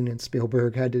escalating, and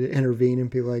Spielberg had to intervene and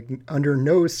be like, under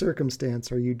no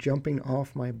circumstance are you jumping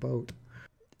off my boat.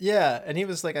 Yeah, and he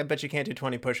was like, I bet you can't do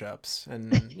 20 push-ups.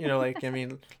 And, like, I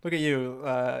mean, look at you.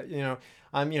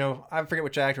 I forget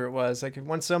which actor it was. Like,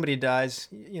 once somebody dies,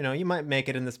 you might make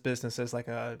it in this business as like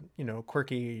a,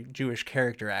 quirky Jewish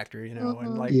character actor,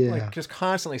 and like just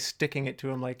constantly sticking it to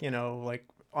him, like, like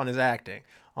on his acting,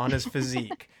 on his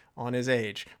physique, on his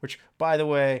age, which, by the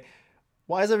way,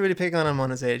 why is everybody picking on him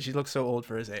on his age? He looks so old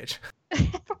for his age.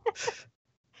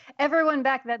 Everyone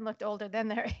back then looked older than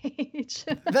their age.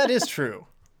 That is true.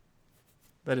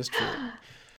 That is true.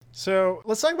 So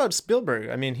let's talk about Spielberg.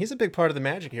 I mean, he's a big part of the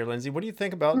magic here, Lindsay. What do you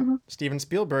think about Steven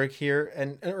Spielberg here,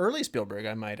 and early Spielberg,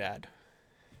 I might add?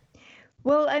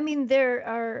 Well, I mean, there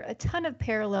are a ton of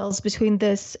parallels between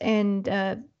this and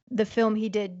the film he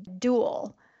did,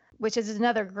 Duel, which is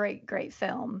another great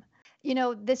film.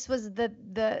 This was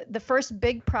the first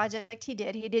big project he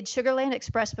did. He did Sugarland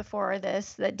Express before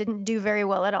this that didn't do very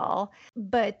well at all.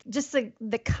 But just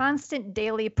the constant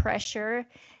daily pressure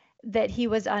that he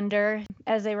was under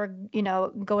as they were,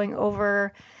 going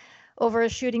over a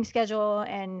shooting schedule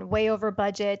and way over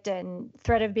budget and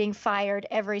threat of being fired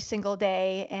every single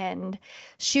day and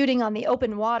shooting on the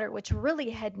open water, which really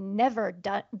had never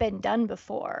been done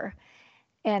before.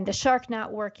 And the shark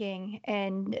not working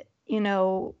and,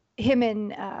 him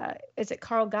and is it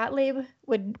Carl Gottlieb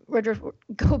would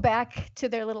go back to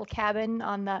their little cabin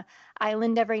on the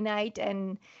island every night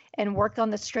and work on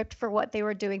the script for what they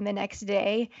were doing the next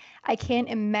day. I can't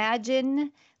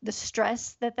imagine the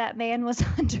stress that man was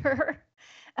under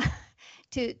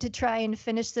to try and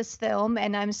finish this film,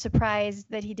 and I'm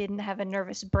surprised that he didn't have a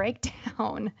nervous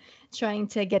breakdown trying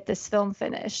to get this film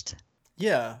finished.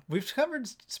 Yeah, we've covered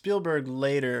Spielberg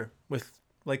later with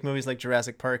like movies like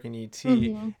Jurassic Park and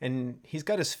E.T., and he's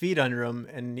got his feet under him,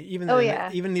 and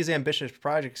even these ambitious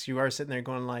projects, you are sitting there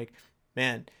going like,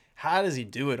 man, how does he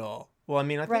do it all? Well, I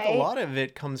mean, I think a lot of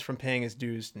it comes from paying his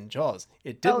dues in Jaws.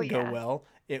 It didn't go well.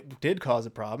 It did cause a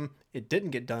problem. It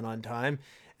didn't get done on time,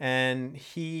 and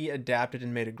he adapted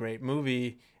and made a great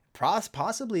movie,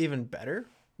 possibly even better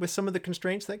with some of the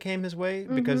constraints that came his way,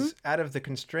 because out of the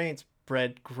constraints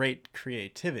bred great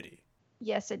creativity.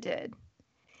 Yes, it did.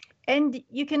 And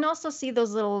you can also see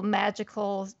those little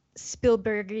magical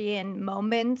Spielbergian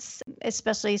moments,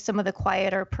 especially some of the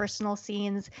quieter personal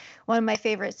scenes. One of my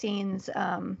favorite scenes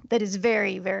that is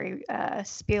very, very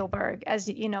Spielberg, as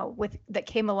you know, that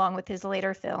came along with his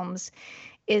later films,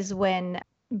 is when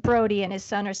Brody and his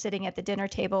son are sitting at the dinner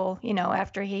table,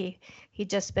 after he'd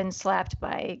just been slapped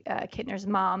by Kintner's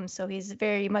mom. So he's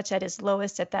very much at his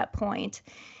lowest at that point.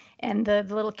 And the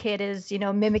little kid is,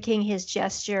 mimicking his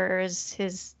gestures,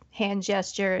 his hand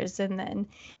gestures, and then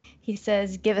he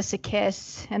says, "Give us a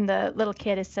kiss," and the little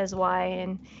kid says, "Why?"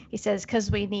 and he says, "'Cause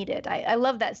we need it." I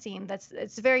love that scene.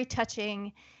 It's very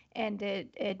touching, and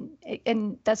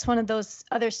and that's one of those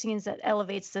other scenes that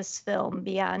elevates this film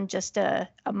beyond just a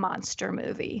monster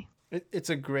movie. It's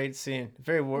a great scene,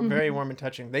 very warm and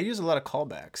touching. They use a lot of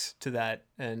callbacks to that,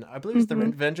 and I believe it's the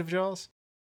Revenge of Jaws.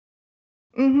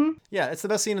 Yeah, it's the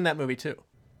best scene in that movie too.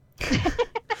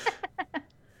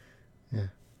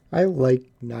 I like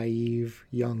naive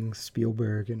young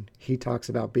Spielberg, and he talks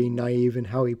about being naive and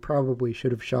how he probably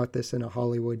should have shot this in a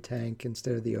Hollywood tank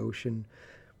instead of the ocean,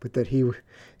 but that he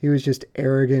was just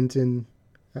arrogant, and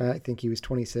I think he was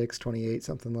 26, 28,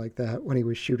 something like that when he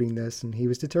was shooting this, and he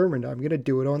was determined, I'm going to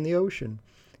do it on the ocean,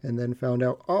 and then found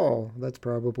out, oh, that's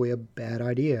probably a bad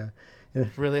idea.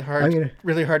 Really hard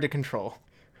to control.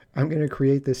 I'm going to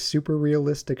create this super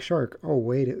realistic shark. Oh,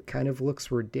 wait, it kind of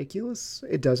looks ridiculous.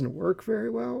 It doesn't work very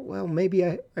well. Well, maybe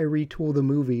I retool the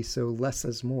movie so less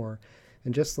is more.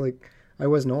 And just like I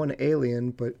wasn't on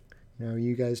Alien, but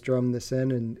you guys drummed this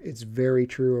in, and it's very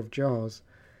true of Jaws.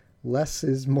 Less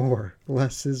is more.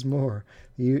 Less is more.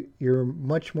 You're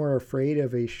much more afraid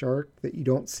of a shark that you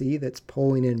don't see that's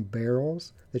pulling in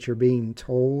barrels that you're being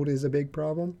told is a big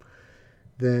problem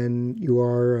than you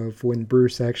are of when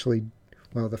Bruce actually...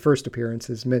 Well, the first appearance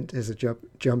is meant as a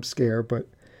jump scare, but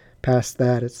past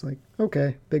that, it's like,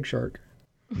 okay, big shark.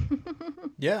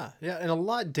 Yeah, and a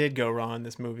lot did go wrong in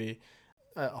this movie.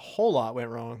 A whole lot went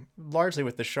wrong, largely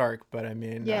with the shark. But I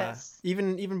mean, yes.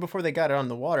 Even before they got it on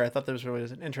the water, I thought there was really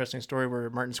an interesting story where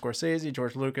Martin Scorsese,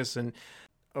 George Lucas, and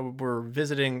were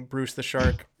visiting Bruce the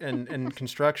shark in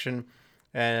construction.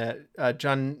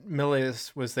 John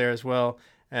Milius was there as well.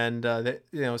 And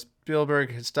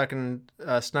Spielberg had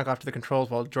snuck off to the controls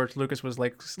while George Lucas was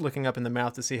like looking up in the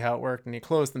mouth to see how it worked, and he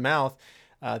closed the mouth,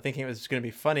 thinking it was going to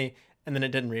be funny, and then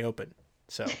it didn't reopen.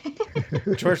 So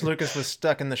George Lucas was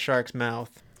stuck in the shark's mouth.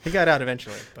 He got out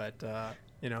eventually, but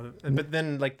but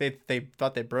then like they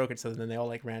thought they broke it, so then they all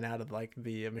like ran out of like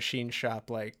the machine shop,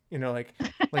 like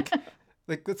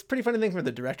Like, that's a pretty funny thing for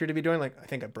the director to be doing. Like, I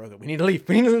think I broke it. We need to leave.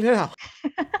 We need to leave now.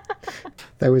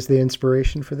 That was the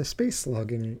inspiration for the space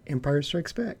slug in Empire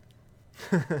Strikes Back.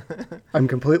 I'm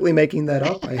completely making that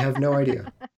up. I have no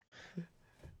idea.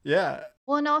 Yeah.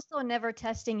 Well, and also never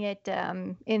testing it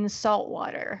in salt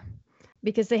water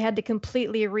because they had to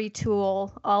completely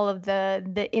retool all of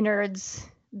the innards,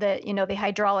 the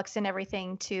hydraulics and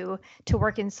everything to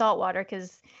work in salt water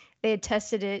because they had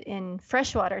tested it in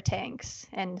freshwater tanks,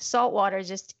 and salt water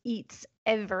just eats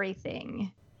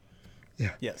everything.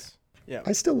 Yeah. Yes. Yeah.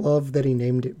 I still love that he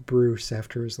named it Bruce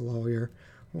after his lawyer.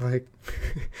 Like,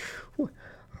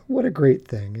 what a great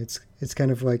thing. It's kind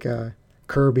of like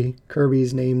Kirby.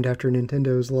 Kirby's named after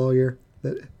Nintendo's lawyer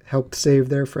that helped save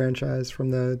their franchise from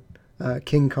the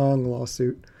King Kong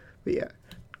lawsuit. But yeah,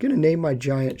 gonna name my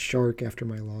giant shark after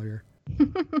my lawyer.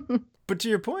 But to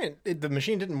your point, the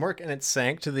machine didn't work and it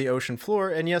sank to the ocean floor.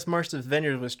 And yes, Martha's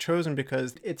Vineyard was chosen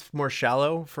because it's more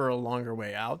shallow for a longer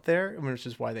way out there, which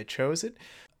is why they chose it.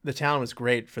 The town was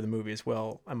great for the movie as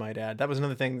well, I might add. That was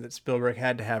another thing that Spielberg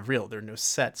had to have real. There are no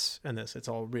sets in this. It's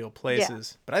all real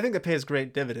places. Yeah. But I think that pays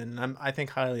great dividend. I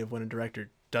think highly of when a director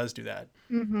does do that.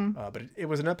 Mm-hmm. But it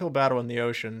was an uphill battle in the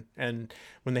ocean. And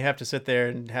when they have to sit there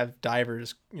and have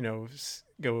divers,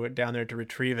 go down there to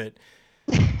retrieve it,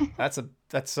 that's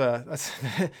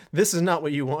this is not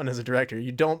what you want as a director.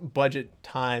 You don't budget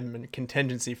time and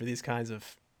contingency for these kinds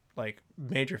of like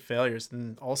major failures.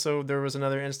 And also there was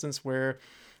another instance where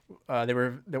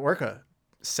the orca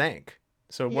sank.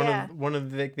 So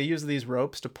they use these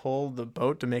ropes to pull the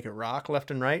boat to make it rock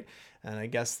left and right. And I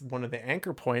guess one of the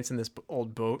anchor points in this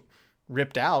old boat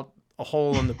ripped out a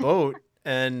hole in the boat,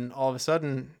 and all of a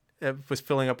sudden it was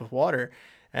filling up with water,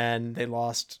 and they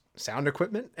lost sound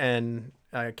equipment, and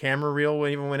a camera reel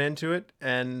even went into it,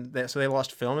 and so they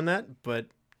lost film in that. But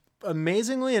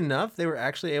amazingly enough, they were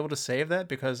actually able to save that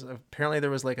because apparently there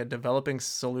was like a developing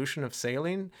solution of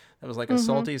saline that was like a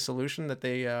salty solution that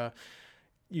they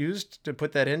used to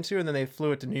put that into, and then they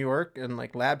flew it to New York, and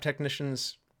like lab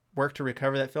technicians worked to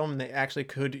recover that film, and they actually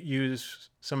could use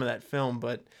some of that film.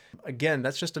 But again,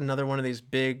 that's just another one of these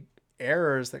big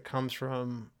errors that comes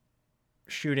from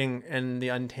shooting in the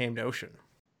untamed ocean.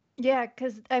 Yeah,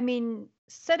 because I mean,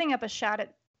 setting up a shot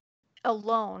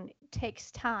alone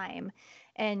takes time,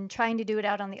 and trying to do it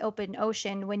out on the open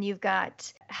ocean when you've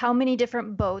got how many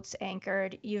different boats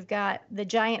anchored, you've got the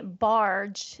giant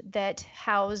barge that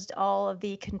housed all of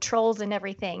the controls and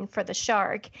everything for the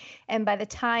shark. And by the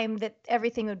time that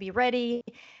everything would be ready,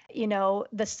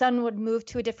 the sun would move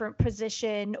to a different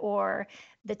position, or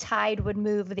the tide would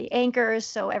move the anchors.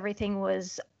 So everything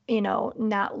was,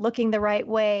 not looking the right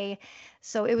way.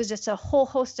 So it was just a whole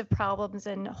host of problems,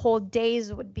 and whole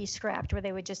days would be scrapped where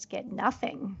they would just get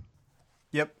nothing.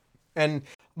 Yep. And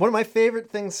one of my favorite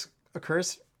things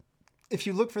occurs if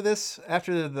you look for this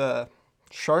after the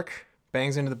shark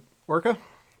bangs into the orca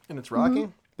and it's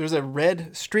rocking. There's a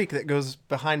red streak that goes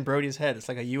behind Brody's head. It's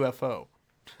like a UFO.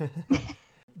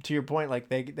 To your point, like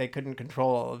they couldn't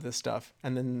control all of this stuff.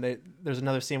 And then there's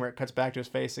another scene where it cuts back to his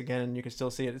face again, and you can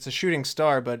still see it. It's a shooting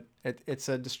star, but it's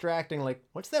a distracting, like,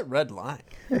 what's that red line?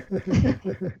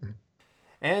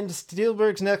 And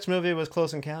Spielberg's next movie was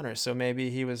Close Encounters, so maybe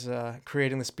he was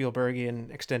creating the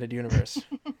Spielbergian extended universe.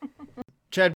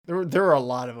 Chad, there are a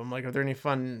lot of them. Like, are there any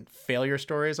fun failure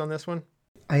stories on this one?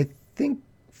 I think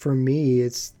for me,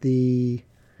 it's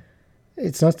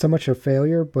not so much a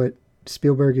failure, but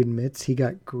Spielberg admits he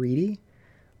got greedy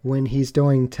when he's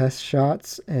doing test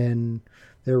shots, and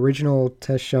the original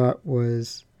test shot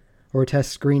was, or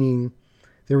test screening,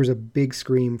 there was a big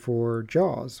scream for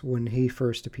Jaws when he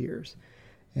first appears.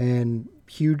 And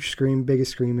huge scream,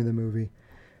 biggest scream in the movie.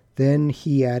 Then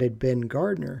he added Ben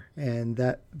Gardner, and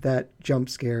that jump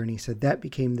scare, and he said that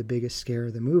became the biggest scare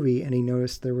of the movie, and he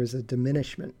noticed there was a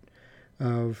diminishment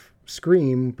of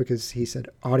scream because he said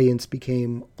audience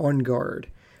became on guard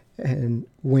and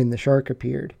when the shark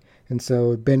appeared. And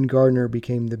so Ben Gardner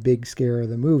became the big scare of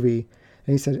the movie,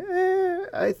 and he said,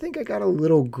 I think I got a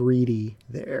little greedy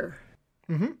there.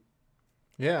 Mm-hmm.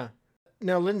 Yeah.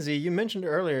 Now, Lindsay, you mentioned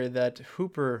earlier that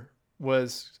Hooper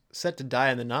was set to die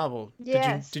in the novel.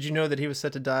 Yes. Did you know that he was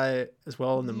set to die as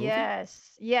well in the movie?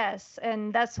 Yes.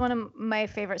 And that's one of my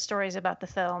favorite stories about the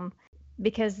film,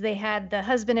 because they had the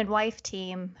husband and wife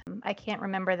team. I can't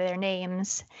remember their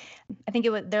names. I think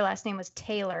their last name was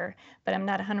Taylor, but I'm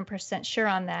not 100% sure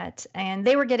on that. And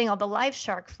they were getting all the live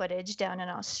shark footage down in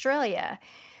Australia.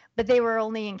 But they were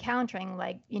only encountering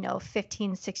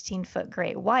 15, 16-foot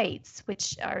great whites,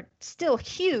 which are still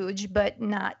huge, but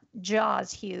not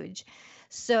Jaws huge.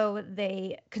 So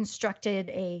they constructed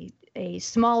a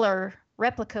smaller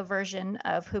replica version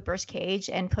of Hooper's cage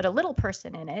and put a little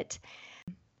person in it.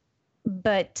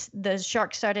 But the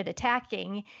shark started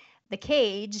attacking the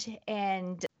cage,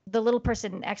 and the little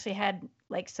person actually had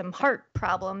like some heart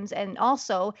problems, and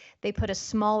also they put a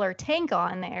smaller tank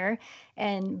on there.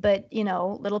 But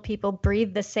little people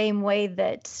breathe the same way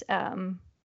that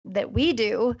we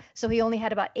do, so he only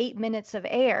had about 8 minutes of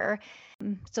air.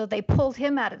 So they pulled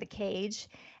him out of the cage,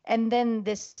 and then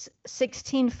this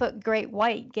 16-foot great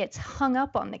white gets hung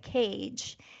up on the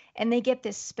cage, and they get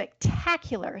this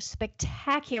spectacular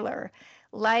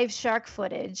live shark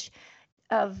footage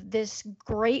of this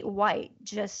great white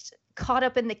just caught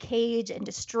up in the cage and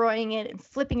destroying it and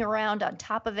flipping around on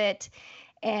top of it.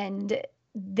 And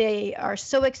they are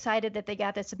so excited that they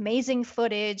got this amazing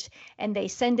footage, and they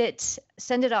send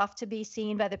it off to be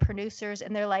seen by the producers,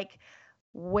 and they're like,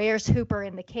 "Where's Hooper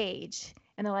in the cage?"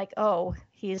 And they're like, "Oh,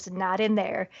 he's not in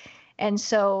there." And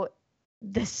so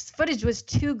this footage was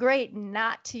too great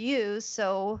not to use,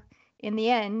 so in the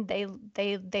end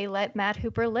they let Matt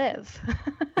Hooper live.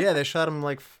 Yeah, they shot him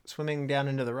like swimming down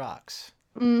into the rocks.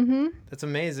 Mm-hmm. That's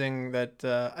amazing that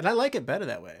and I like it better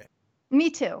that way. Me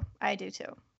too. I do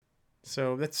too.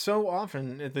 So that's so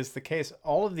often it is the case.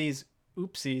 All of these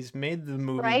oopsies made the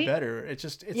movie Right? better.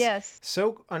 It's Yes.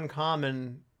 so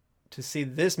uncommon to see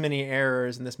this many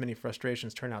errors and this many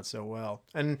frustrations turn out so well.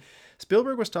 And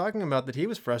Spielberg was talking about that he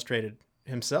was frustrated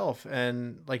himself,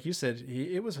 and like you said,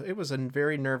 it was a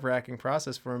very nerve-wracking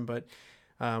process for him. But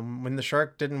when the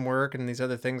shark didn't work and these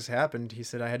other things happened, he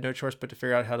said, "I had no choice but to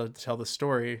figure out how to tell the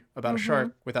story about a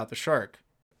shark without the shark."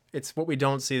 It's what we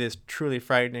don't see that's truly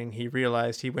frightening. He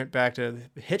realized, he went back to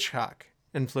Hitchcock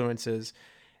influences,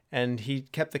 and he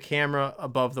kept the camera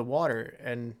above the water.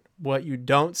 And what you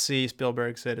don't see,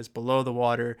 Spielberg said, is below the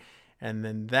water, and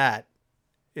then that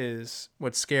is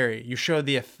what's scary. You show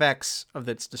the effects of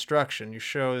its destruction. You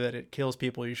show that it kills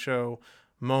people. You show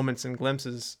moments and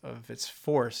glimpses of its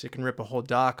force. It can rip a whole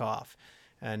dock off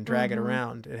and drag it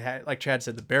around. It had, like Chad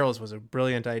said, the barrels was a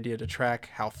brilliant idea to track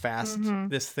how fast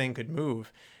this thing could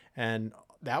move. And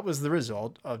that was the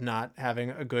result of not having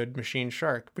a good machine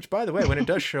shark, which, by the way, when it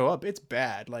does show up, it's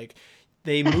bad. Like,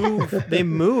 they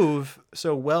move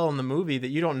so well in the movie that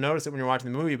you don't notice it when you're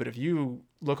watching the movie. But if you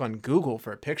look on Google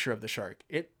for a picture of the shark,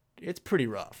 it's pretty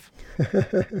rough.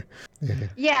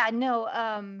 Yeah,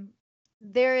 no,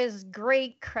 there is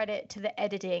great credit to the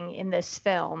editing in this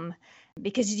film,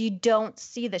 because you don't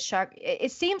see the shark.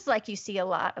 It seems like you see a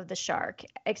lot of the shark,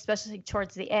 especially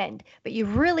towards the end, but you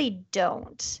really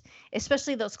don't.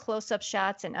 Especially those close-up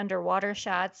shots and underwater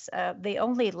shots, they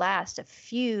only last a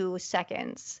few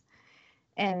seconds,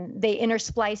 and they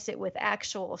intersplice it with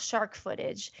actual shark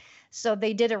footage. So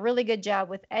they did a really good job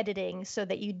with editing, so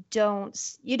that you don't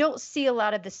see a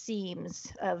lot of the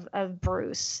seams of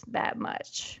Bruce that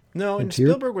much. No, and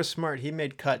Spielberg was smart. He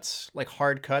made cuts, like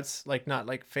hard cuts, like not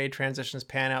like fade transitions,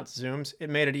 pan out, zooms. It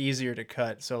made it easier to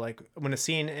cut. So like when a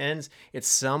scene ends, it's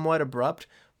somewhat abrupt,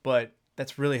 but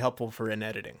that's really helpful for in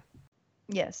editing.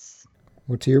 Yes.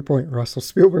 Well, to your point, Russell,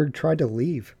 Spielberg tried to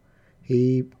leave.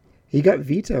 He got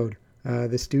vetoed.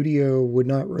 The studio would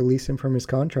not release him from his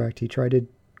contract. He tried to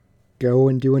go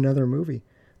and do another movie.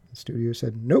 The studio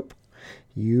said, "Nope,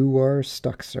 you are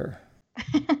stuck, sir."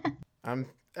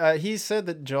 He said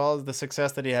that Jaws, the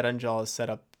success that he had on Jaws, set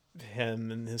up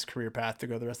him and his career path to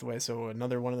go the rest of the way. So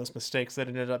another one of those mistakes that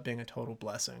ended up being a total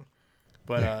blessing.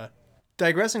 But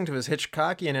digressing to his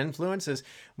Hitchcockian influences,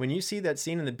 when you see that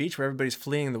scene in the beach where everybody's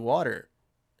fleeing the water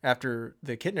after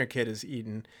the Kittner kid is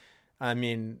eaten, I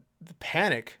mean, the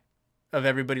panic of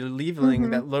everybody leaving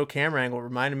that low camera angle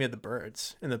reminded me of The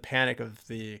Birds and the panic of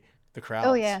the crowds.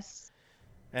 Oh, yes.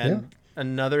 And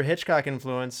another Hitchcock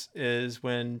influence is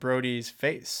when Brody's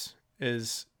face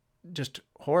is just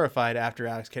horrified after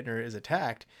Alex Kittner is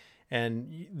attacked.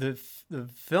 And the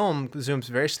film zooms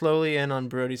very slowly in on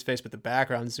Brody's face, but the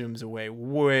background zooms away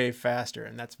way faster.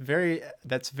 And that's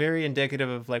very indicative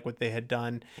of like what they had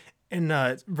done in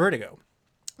Vertigo,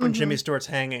 when Jimmy Stewart's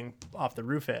hanging off the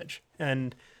roof edge.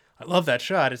 And I love that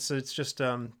shot. It's just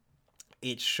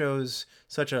it shows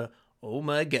such a, oh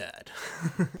my God.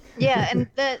 Yeah, and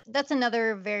that's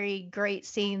another very great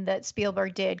scene that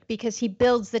Spielberg did, because he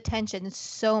builds the tension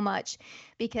so much,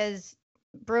 because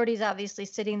Brody's obviously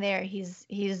sitting there. He's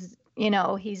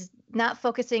not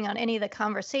focusing on any of the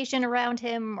conversation around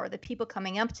him or the people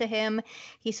coming up to him.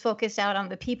 He's focused out on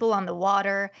the people on the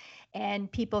water,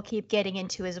 and people keep getting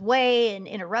into his way and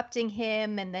interrupting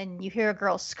him. And then you hear a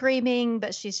girl screaming,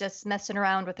 but she's just messing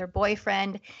around with her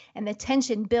boyfriend, and the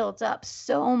tension builds up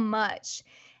so much.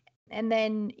 And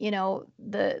then,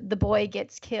 the boy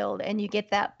gets killed, and you get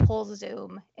that pull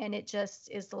zoom, and it just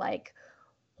is like,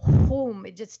 boom,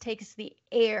 it just takes the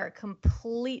air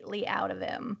completely out of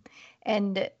him.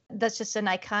 And that's just an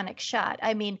iconic shot.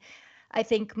 I mean, I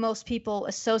think most people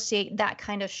associate that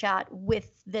kind of shot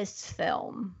with this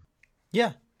film.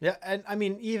 Yeah. Yeah. And I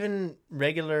mean, even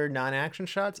regular non-action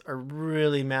shots are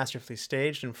really masterfully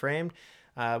staged and framed.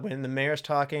 When the mayor's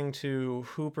talking to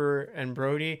Hooper and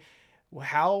Brody,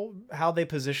 how they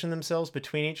position themselves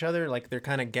between each other, like they're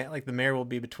kind of like the mayor will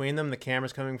be between them, the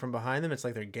camera's coming from behind them, it's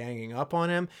like they're ganging up on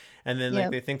him, and then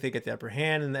like they think they get the upper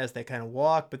hand, and as they kind of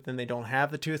walk, but then they don't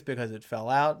have the tooth because it fell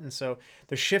out, and so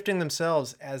they're shifting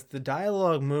themselves as the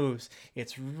dialogue moves.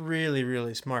 It's really,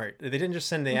 really smart. They didn't just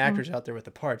send the actors out there with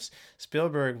the parts.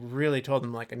 Spielberg really told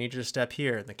them, like, I need you to step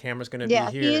here, and the camera's going to be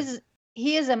here.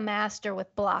 He is a master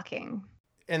with blocking.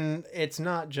 And it's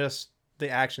not just the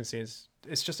action scenes.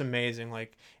 It's just amazing.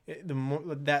 Like the more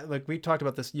that, like we talked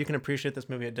about this, you can appreciate this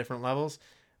movie at different levels.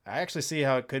 I actually see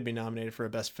how it could be nominated for a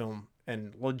best film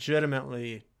and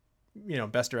legitimately,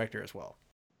 best director as well.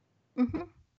 Mm-hmm.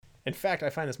 In fact, I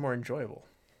find this more enjoyable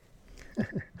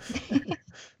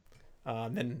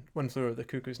than One Flew Over the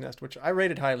Cuckoo's Nest, which I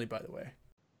rated highly, by the way.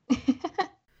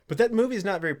 But that movie is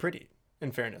not very pretty,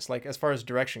 in fairness. Like as far as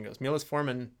direction goes, Milos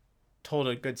Forman told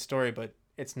a good story, but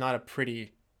it's not a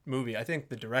pretty movie. I think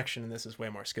the direction in this is way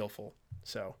more skillful.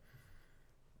 So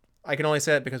I can only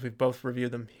say it because we've both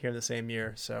reviewed them here in the same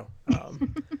year. So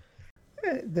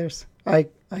I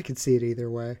could see it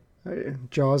either way.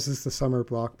 Jaws is the summer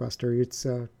blockbuster. It's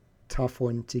a tough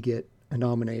one to get a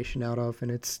nomination out of,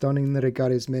 and it's stunning that it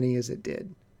got as many as it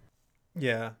did.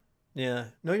 Yeah.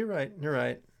 No, you're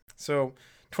right. So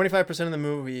 25% of the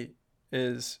movie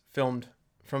is filmed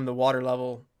from the water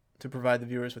level to provide the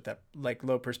viewers with that like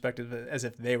low perspective as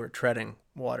if they were treading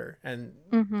water. And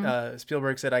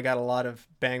Spielberg said, I got a lot of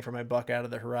bang for my buck out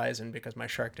of the horizon because my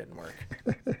shark didn't work.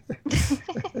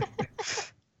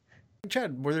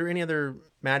 Chad, were there any other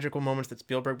magical moments that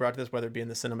Spielberg brought to this, whether it be in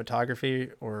the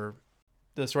cinematography or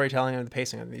the storytelling or the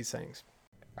pacing of these things?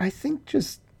 I think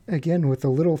just, again, with the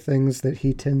little things that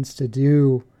he tends to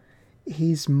do,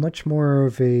 he's much more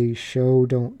of a show,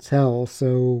 don't tell.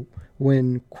 So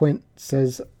when Quint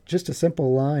says just a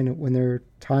simple line when they're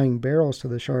tying barrels to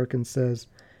the shark and says,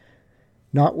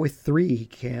 not with 3 he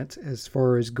can't, as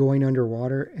far as going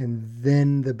underwater, and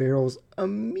then the barrels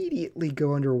immediately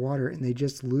go underwater and they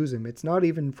just lose him. It's not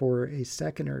even for a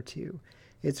second or two.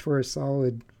 It's for a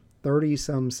solid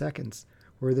 30-some seconds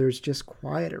where there's just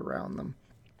quiet around them.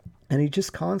 And he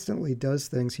just constantly does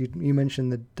things. You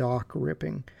mentioned the dock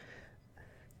ripping.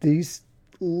 These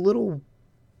little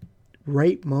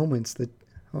right moments that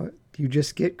you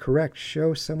just get correct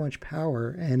show so much power,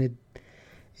 and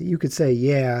you could say,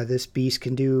 yeah, this beast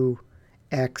can do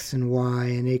X and Y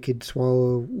and it could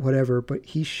swallow whatever, but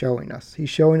he's showing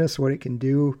us what it can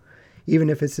do, even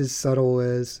if it's as subtle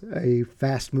as a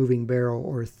fast moving barrel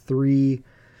or 300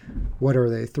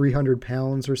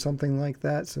 pounds or something like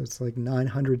that. So it's like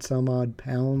 900 some odd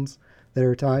pounds that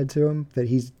are tied to him that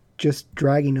he's just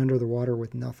dragging under the water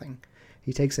with nothing.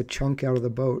 He takes a chunk out of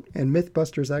the boat. And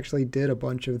Mythbusters actually did a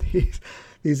bunch of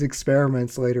these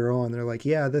experiments later on. They're like,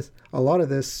 yeah, a lot of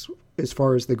this, as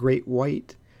far as the Great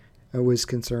White was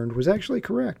concerned, was actually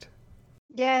correct.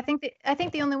 Yeah, I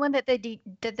think the only one that they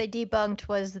debunked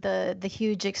was the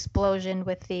huge explosion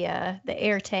with the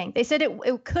air tank. They said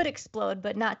it could explode,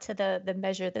 but not to the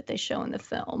measure that they show in the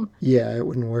film. Yeah, it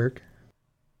wouldn't work.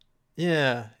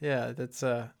 Yeah, that's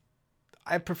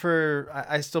I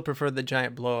still prefer the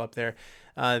giant blow up there.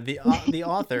 The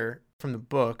author from the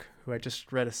book, who I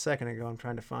just read a second ago, I'm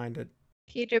trying to find it.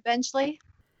 Peter Benchley?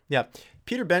 Yeah.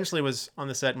 Peter Benchley was on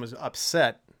the set and was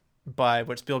upset by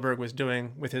what Spielberg was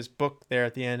doing with his book there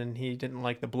at the end, and he didn't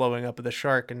like the blowing up of the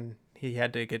shark, and he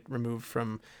had to get removed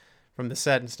from the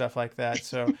set and stuff like that.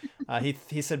 So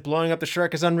he said blowing up the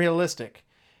shark is unrealistic.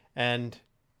 And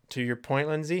to your point,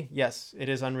 Lindsay, yes, it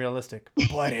is unrealistic,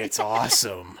 but it's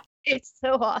awesome. It's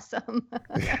so awesome.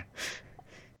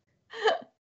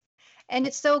 And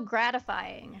it's so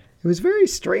gratifying. It was very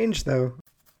strange, though.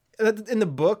 In the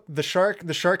book, the shark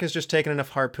has just taken enough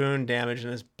harpoon damage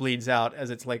and it bleeds out as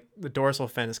it's like the dorsal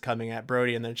fin is coming at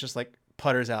Brody, and then it just like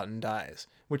putters out and dies.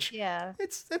 Which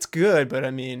it's good, but I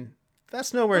mean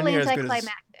that's nowhere near as good as.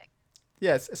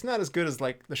 Yes, it's not as good as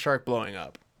like the shark blowing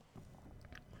up.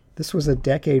 This was a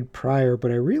decade prior,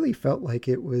 but I really felt like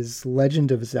it was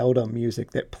Legend of Zelda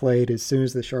music that played as soon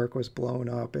as the shark was blown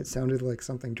up. It sounded like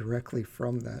something directly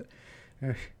from that.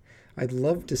 I'd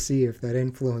love to see if that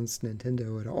influenced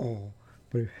Nintendo at all.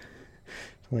 But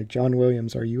like John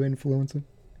Williams, are you influencing?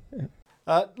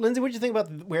 Yeah. Lindsay, what did you think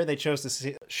about where they chose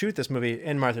to shoot this movie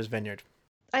in Martha's Vineyard?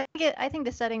 I think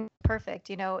the setting perfect.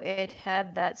 You know, it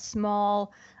had that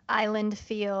small island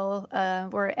feel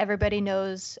where everybody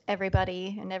knows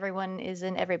everybody and everyone is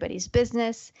in everybody's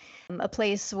business. A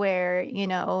place where, you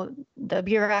know, the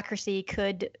bureaucracy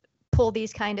could pull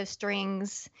these kind of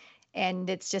strings, and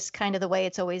it's just kind of the way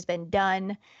it's always been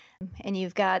done. And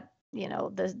you've got, you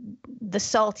know, the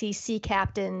salty sea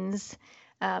captains.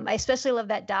 I especially love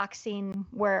that dock scene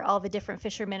where all the different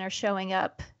fishermen are showing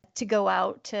up to go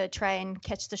out to try and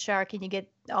catch the shark, and you get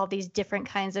all these different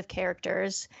kinds of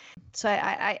characters. So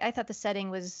I thought the setting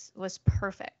was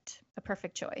perfect, a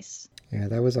perfect choice. Yeah,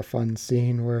 that was a fun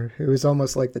scene where it was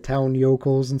almost like the town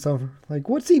yokels and stuff. Like,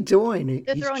 what's he doing?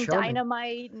 They're He's throwing chumming.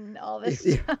 dynamite and all this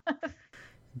Yeah. stuff.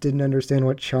 Didn't understand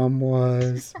what chum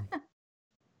was.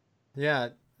 Yeah.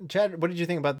 Chad, what did you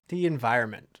think about the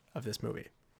environment of this movie?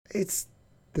 It's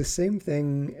the same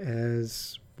thing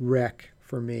as Wreck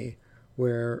for me,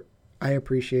 where I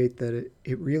appreciate that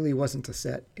it really wasn't a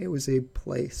set. It was a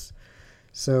place.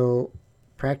 So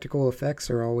practical effects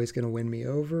are always going to win me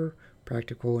over.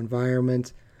 Practical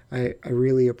environment. I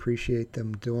really appreciate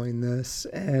them doing this.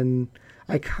 And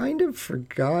I kind of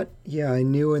forgot. Yeah, I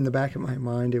knew in the back of my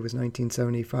mind it was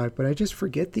 1975, but I just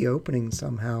forget the opening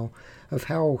somehow of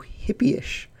how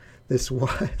hippie-ish this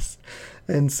was.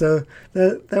 And so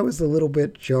that was a little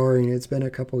bit jarring. It's been a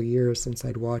couple years since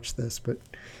I'd watched this, but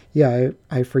yeah,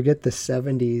 I forget the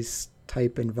 70s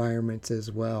type environments as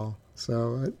well.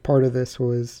 So part of this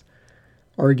was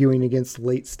arguing against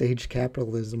late stage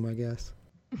capitalism, I guess.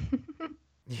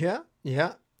 Yeah.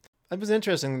 It was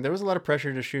interesting. There was a lot of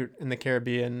pressure to shoot in the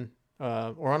Caribbean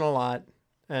or on a lot.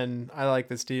 And I like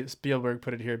that Spielberg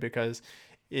put it here because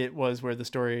it was where the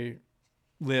story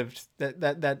lived.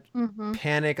 That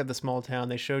panic of the small town.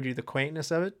 They showed you the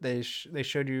quaintness of it. They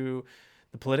showed you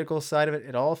the political side of it.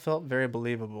 It all felt very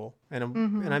believable.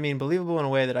 And I mean believable in a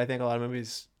way that I think a lot of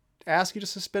movies ask you to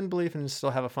suspend belief and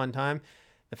still have a fun time.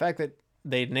 The fact that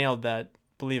they nailed that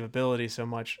believability so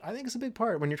much, I think it's a big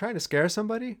part. When you're trying to scare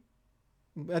somebody,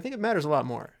 I think it matters a lot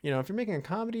more. You know, if you're making a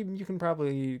comedy, you can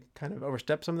probably kind of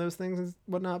overstep some of those things and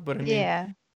whatnot. But I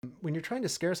mean, when you're trying to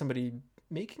scare somebody,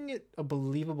 making it a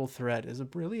believable threat is a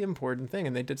really important thing.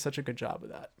 And they did such a good job of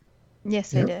that.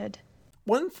 Yes, they did.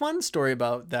 One fun story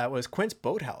about that was Quint's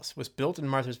boathouse was built in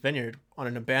Martha's Vineyard on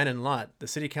an abandoned lot. The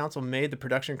city council made the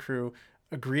production crew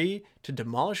agree to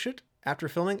demolish it after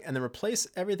filming and then replace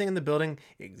everything in the building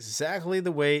exactly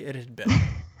the way it had been.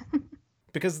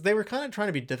 Because they were kind of trying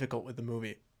to be difficult with the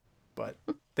movie, but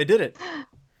they did it.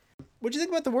 What do you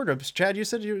think about the wardrobes? Chad, you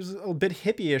said it was a bit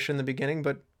hippie-ish in the beginning,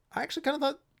 but I actually kind of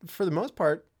thought, for the most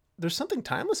part, there's something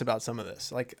timeless about some of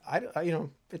this. Like, I you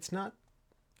know, it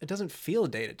doesn't feel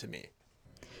dated to me.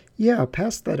 Yeah,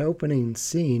 past that opening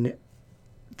scene,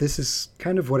 this is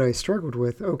kind of what I struggled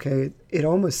with. Okay, it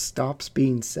almost stops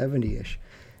being 70-ish.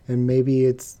 And maybe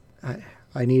it's,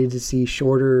 I needed to see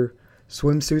shorter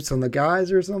swimsuits on the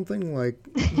guys or something, like,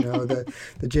 you know, the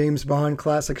James Bond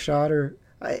classic shot. Or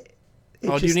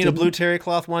do you need a blue terry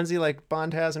cloth onesie like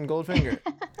Bond has in Goldfinger?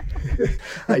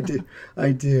 I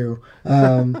do.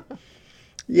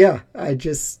 Yeah,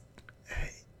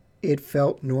 it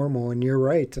felt normal, and you're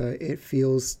right. It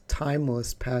feels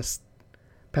timeless past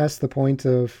the point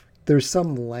of there's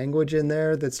some language in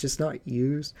there that's just not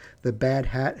used. The bad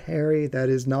hat Harry, that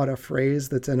is not a phrase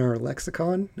that's in our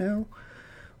lexicon now.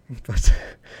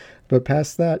 But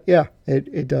past that, yeah,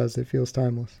 it does. It feels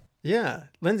timeless. Yeah.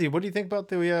 Lindsay, what do you think about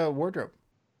the wardrobe?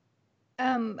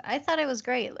 I thought it was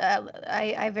great.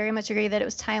 I very much agree that it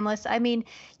was timeless. I mean,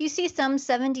 you see some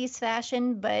 70s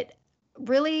fashion, but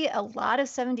really a lot of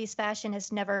 70s fashion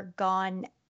has never gone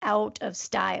out of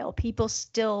style. People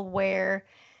still wear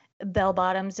bell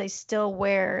bottoms. They still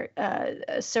wear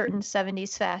certain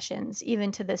 70s fashions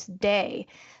even to this day.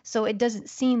 So it doesn't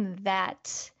seem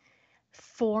that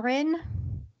foreign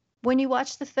when you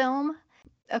watch the film.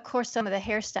 Of course, some of the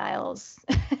hairstyles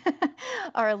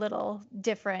are a little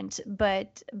different,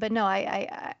 but no,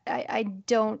 I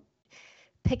don't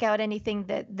pick out anything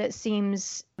that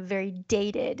seems very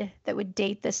dated that would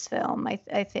date this film.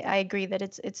 I agree that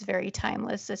it's very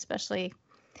timeless, especially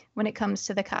when it comes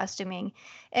to the costuming,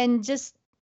 and just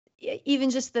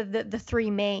the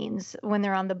three mains when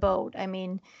they're on the boat. I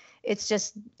mean, it's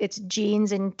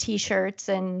jeans and t-shirts,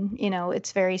 and you know,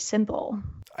 it's very simple.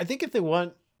 I think if they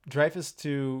want Dreyfuss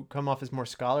to come off as more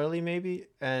scholarly, maybe,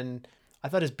 and I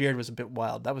thought his beard was a bit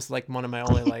wild. That was like one of my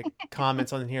only like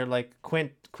comments on here. Like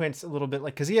Quint's a little bit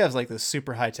like, because he has like this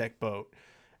super high tech boat,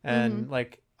 and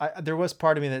like there was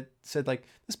part of me that said like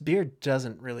this beard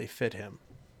doesn't really fit him.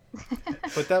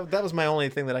 But that was my only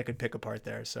thing that I could pick apart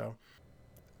there. So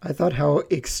I thought how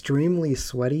extremely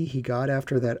sweaty he got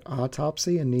after that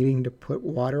autopsy and needing to put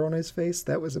water on his face.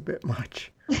 That was a bit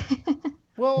much.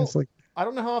 Well, It's like, I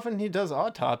don't know how often he does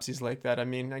autopsies like that. I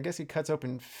mean, I guess he cuts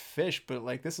open fish, but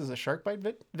like this is a shark bite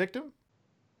victim.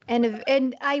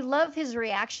 And I love his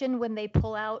reaction when they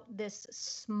pull out this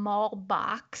small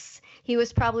box. He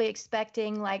was probably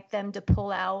expecting like them to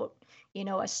pull out,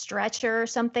 a stretcher or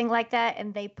something like that,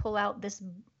 and they pull out this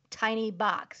tiny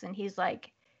box, and he's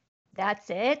like, "That's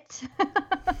it?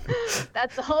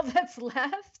 That's all that's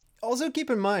left?" Also, keep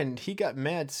in mind he got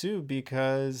mad too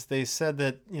because they said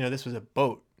that this was a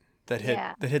boat that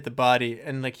hit the body,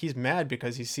 and like he's mad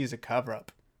because he sees a cover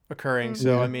up occurring.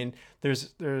 So Yeah. I mean,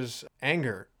 there's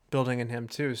anger building in him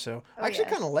too. So I actually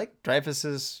kind of like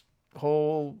Dreyfuss's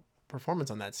whole performance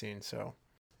on that scene. So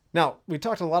now we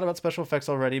talked a lot about special effects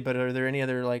already, but are there any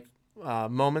other like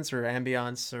moments or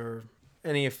ambiance or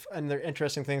any other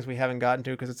interesting things we haven't gotten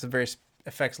to because it's a very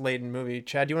effects laden movie?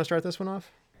 Chad, do you want to start this one off?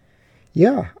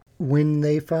 yeah, when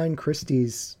they find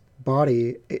Christie's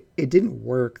body, it didn't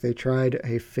work. They tried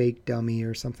a fake dummy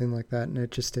or something like that, and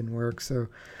it just didn't work. So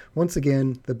once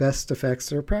again, the best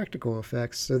effects are practical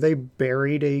effects. So they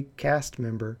buried a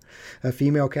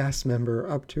female cast member,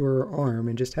 up to her arm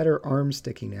and just had her arm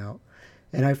sticking out.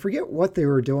 And I forget what they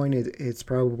were doing. It's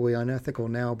probably unethical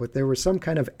now, but there was some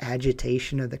kind of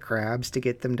agitation of the crabs to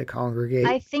get them to congregate.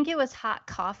 I think it was hot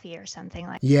coffee or something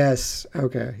like Yes.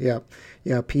 Okay. Yeah.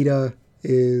 Yeah. PETA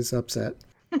is upset.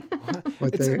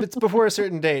 But It's before a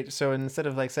certain date, so instead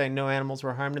of like saying no animals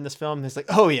were harmed in this film, it's like,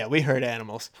 oh yeah, we hurt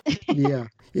animals.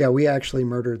 yeah, we actually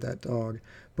murdered that dog.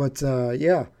 But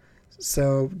yeah,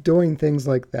 so doing things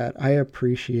like that, I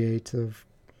appreciate.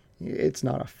 It's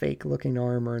not a fake looking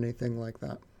arm or anything like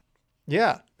that.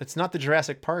 Yeah, it's not the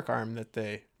Jurassic Park arm that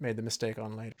they made the mistake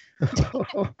on later.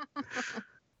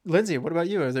 Lindsay, what about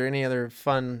you? Are there any other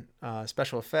fun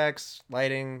special effects,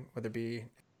 lighting, whether it be...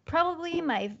 Probably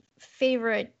my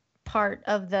favorite part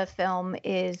of the film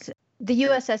is the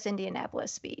USS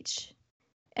Indianapolis speech.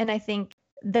 And I think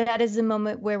that is the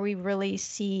moment where we really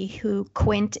see who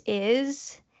Quint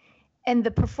is. And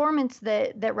the performance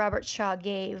that Robert Shaw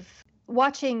gave,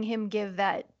 watching him give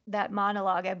that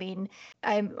monologue, I mean,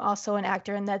 I'm also an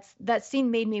actor, and that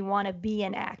scene made me want to be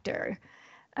an actor.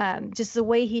 Just the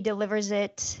way he delivers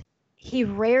it,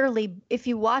 if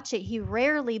you watch it, he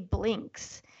rarely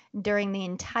blinks during the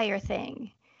entire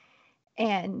thing.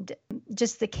 And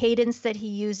just the cadence that he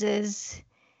uses,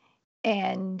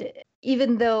 and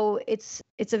even though it's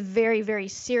a very, very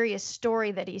serious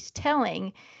story that he's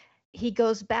telling, he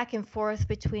goes back and forth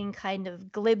between kind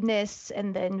of glibness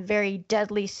and then very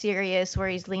deadly serious, where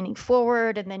he's leaning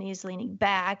forward and then he's leaning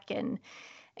back, and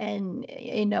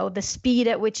the speed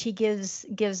at which he gives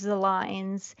the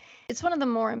lines. It's one of the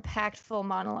more impactful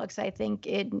monologues, I think,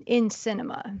 in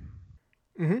cinema.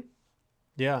 Mm-hmm.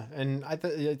 Yeah, and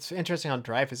it's interesting how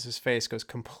Dreyfuss's face goes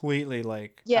completely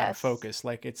like out of focus.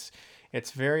 Like it's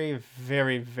very,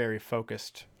 very, very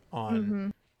focused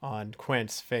on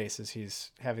Quint's face as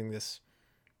he's having this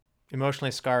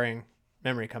emotionally scarring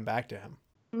memory come back to him.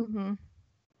 Mm-hmm.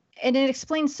 And it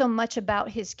explains so much about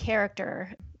his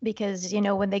character because,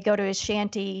 when they go to his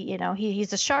shanty,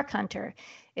 he's a shark hunter.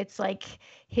 It's like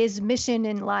his mission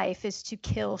in life is to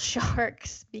kill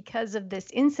sharks because of this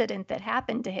incident that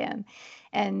happened to him.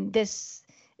 And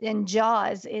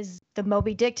Jaws is the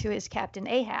Moby Dick to his Captain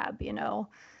Ahab,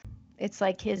 It's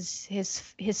like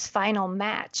his final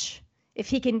match. If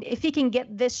he can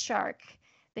get this shark,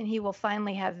 then he will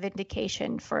finally have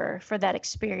vindication for that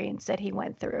experience that he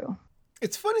went through.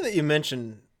 It's funny that you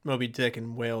mentioned Moby Dick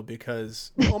and Whale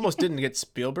because we almost didn't get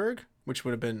Spielberg, which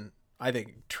would have been, I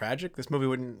think, tragic. This movie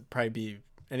wouldn't probably be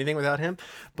anything without him.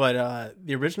 But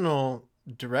the original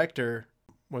director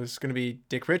was going to be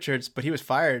Dick Richards, but he was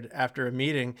fired after a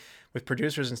meeting with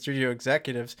producers and studio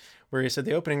executives where he said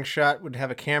the opening shot would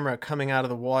have a camera coming out of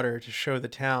the water to show the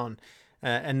town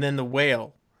and then the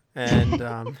whale. And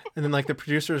and then like the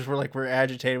producers were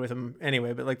agitated with him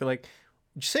anyway, but they're like,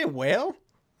 did you say whale?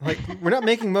 Like, we're not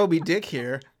making Moby Dick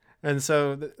here. And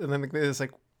so and then it's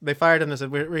like they fired him and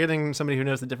said, we're getting somebody who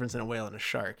knows the difference in a whale and a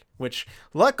shark, which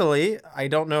luckily, I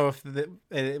don't know if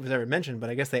it was ever mentioned,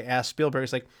 but I guess they asked Spielberg,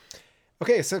 it's like,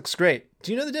 okay, this looks great.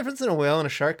 Do you know the difference in a whale and a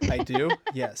shark? I do.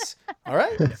 Yes. All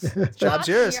right. Job's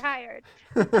yours. You're hired.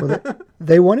 Well,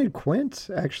 they wanted Quint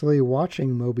actually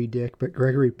watching Moby Dick, but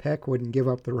Gregory Peck wouldn't give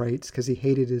up the rights because he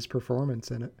hated his performance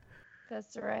in it.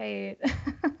 That's right.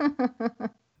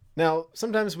 Now,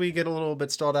 sometimes we get a little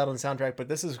bit stalled out on soundtrack, but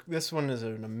this one is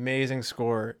an amazing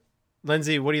score.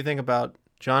 Lindsay, what do you think about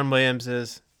John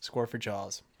Williams' score for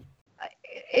Jaws?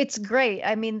 It's great.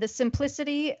 I mean, the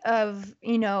simplicity of,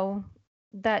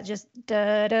 that just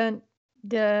da dun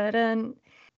da dun.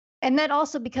 And that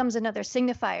also becomes another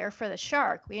signifier for the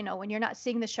shark. You know, when you're not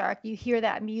seeing the shark, you hear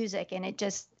that music and it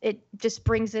just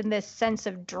brings in this sense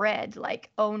of dread, like,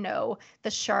 oh no,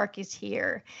 the shark is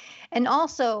here. And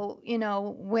also, you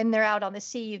know, when they're out on the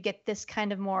sea, you get this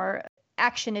kind of more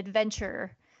action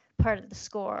adventure part of the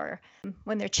score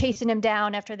when they're chasing him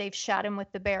down after they've shot him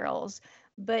with the barrels.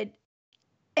 But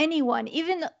anyone,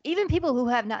 even people who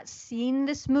have not seen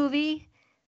this movie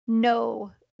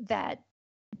know that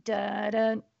da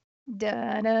da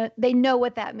da da. They know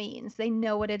what that means. They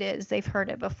know what it is. They've heard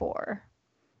it before.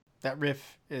 That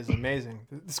riff is amazing.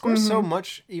 The score's so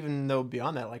much, even though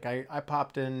beyond that, like I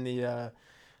popped in the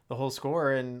whole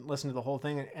score and listened to the whole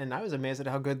thing, and I was amazed at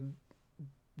how good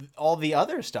all the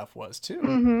other stuff was too.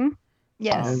 Mm-hmm.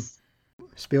 Yes.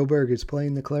 Spielberg is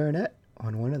playing the clarinet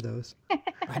on one of those.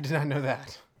 I did not know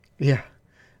that. Yeah.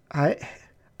 I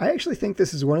actually think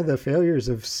this is one of the failures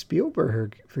of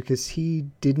Spielberg because he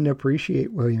didn't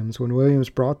appreciate Williams. When Williams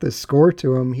brought this score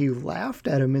to him, he laughed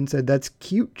at him and said, "That's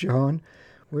cute, John.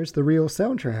 Where's the real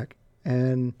soundtrack?"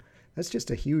 And that's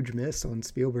just a huge miss on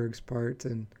Spielberg's part.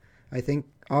 And I think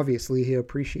obviously he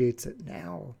appreciates it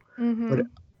now. Mm-hmm. But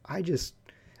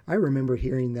I remember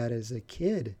hearing that as a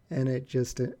kid and it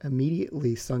just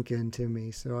immediately sunk into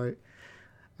me. So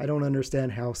I don't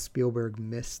understand how Spielberg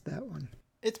missed that one.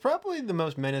 It's probably the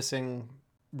most menacing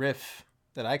riff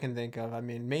that I can think of. I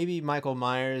mean, maybe Michael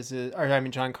Myers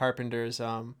John Carpenter's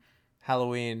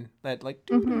Halloween. That like,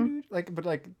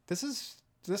 but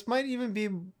this might even be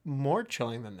more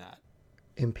chilling than that.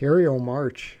 Imperial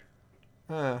March.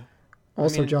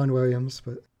 Also John Williams,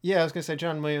 but yeah, I was gonna say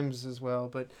John Williams as well,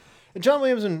 but John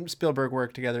Williams and Spielberg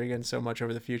work together again so much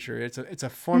over the future. It's a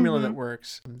formula that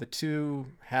works. The two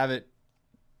have it.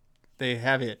 They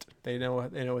have it. They know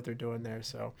what they're doing there.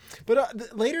 So,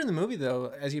 but later in the movie,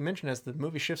 though, as you mentioned, as the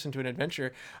movie shifts into an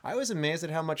adventure, I was amazed at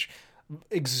how much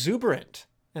exuberant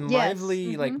and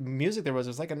lively like music there was. It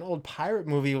was like an old pirate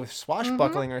movie with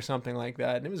swashbuckling or something like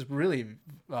that, and it was really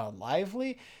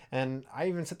lively. And I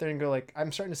even sit there and go like,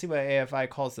 I'm starting to see why AFI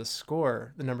calls this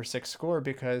score the number 6 score,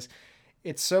 because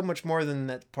it's so much more than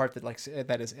that part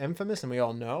that is infamous and we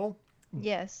all know.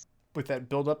 Yes. With that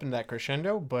build up and that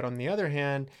crescendo, but on the other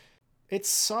hand, it's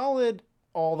solid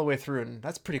all the way through, and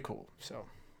that's pretty cool. So,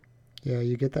 yeah,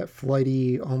 you get that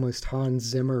flighty, almost Hans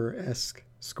Zimmer-esque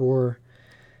score.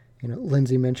 You know,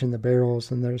 Lindsay mentioned the barrels,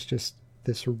 and there's just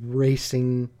this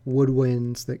racing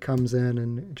woodwinds that comes in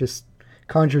and just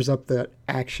conjures up that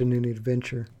action and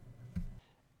adventure.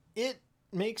 It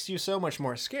makes you so much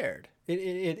more scared. It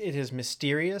is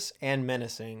mysterious and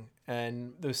menacing,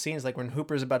 and those scenes like when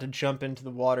Hooper's about to jump into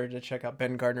the water to check out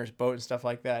Ben Gardner's boat and stuff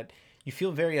like that, you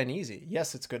feel very uneasy.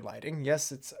 Yes, it's good lighting.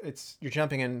 Yes, it's you're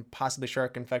jumping in possibly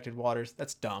shark-infected waters.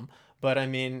 That's dumb. But I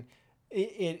mean,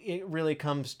 it really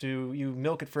comes to, you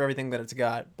milk it for everything that it's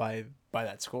got by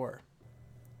that score.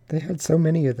 They had so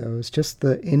many of those. Just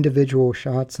the individual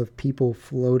shots of people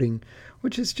floating,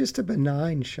 which is just a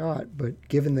benign shot. But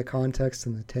given the context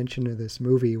and the tension of this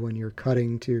movie, when you're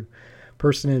cutting to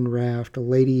person in raft, a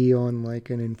lady on like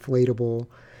an inflatable,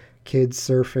 kids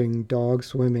surfing, dog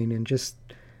swimming, and just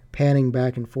panning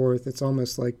back and forth, it's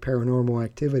almost like Paranormal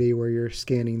Activity where you're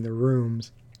scanning the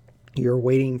rooms. You're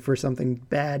waiting for something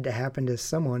bad to happen to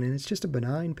someone, and it's just a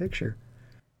benign picture.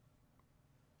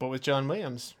 But with John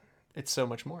Williams, it's so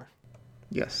much more.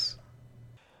 Yes.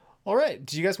 All right.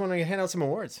 Do you guys want to hand out some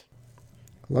awards?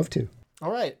 Love to.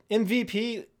 All right.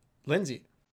 MVP, Lindsay.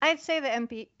 I'd say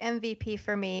the MVP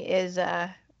for me is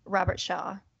Robert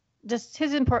Shaw. Just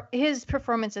his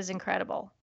performance is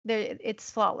incredible. It's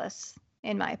flawless,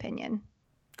 in my opinion.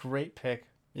 Great pick.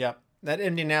 Yep. That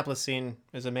Indianapolis scene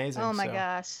is amazing. Oh my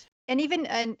gosh. And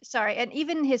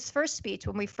even his first speech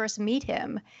when we first meet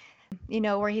him, you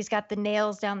know, where he's got the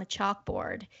nails down the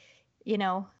chalkboard, you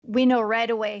know, we know right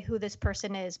away who this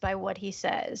person is by what he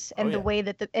says and the way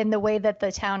that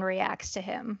the town reacts to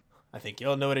him. I think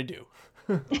y'all know what to do.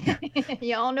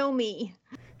 Y'all know me.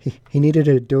 He needed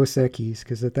a Dos Equis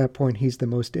because at that point he's the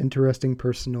most interesting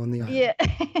person on the island.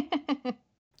 Yeah.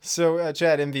 So,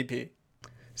 Chad, MVP.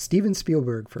 Steven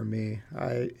Spielberg for me.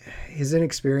 His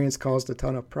inexperience caused a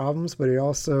ton of problems, but it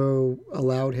also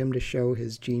allowed him to show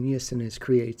his genius and his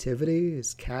creativity,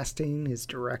 his casting, his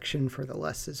direction for the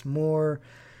less is more.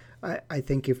 I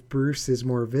think if Bruce is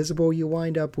more visible, you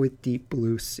wind up with Deep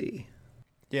Blue Sea.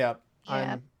 Yeah.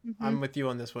 I'm with you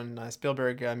on this one.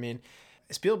 Spielberg, I mean,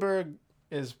 Spielberg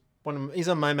is he's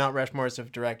on my Mount Rushmores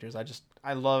of directors.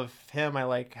 I love him. I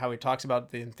like how he talks about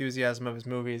the enthusiasm of his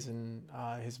movies and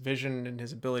his vision and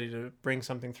his ability to bring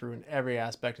something through in every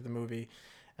aspect of the movie.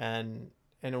 And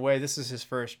in a way, this is his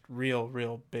first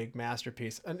real big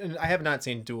masterpiece. And I have not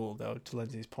seen Duel, though, to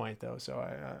Lindsay's point, though. So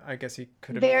I guess he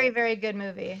could have. Very, very good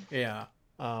movie. Yeah.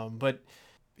 But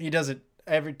he does it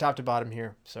every top to bottom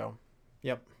here. So,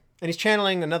 yep. And he's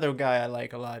channeling another guy I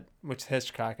like a lot, which is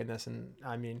Hitchcock in this. And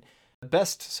I mean,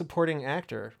 best supporting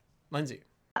actor, Lindsay.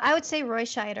 I would say Roy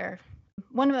Scheider.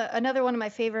 Another one of my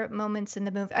favorite moments in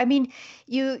the movie. I mean,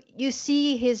 you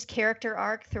see his character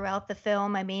arc throughout the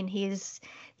film. I mean, he's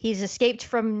escaped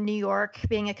from New York,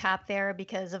 being a cop there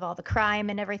because of all the crime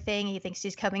and everything. He thinks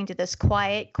he's coming to this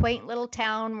quiet, quaint little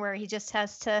town where he just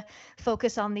has to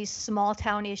focus on these small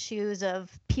town issues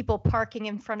of people parking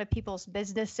in front of people's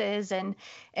businesses and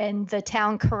the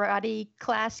town karate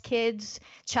class kids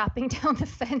chopping down the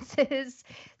fences.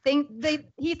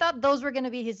 He thought those were going to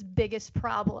be his biggest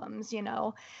problems, you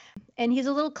know. And he's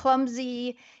a little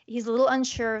clumsy. He's a little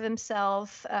unsure of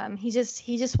himself. He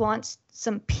just wants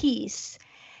some peace.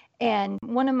 And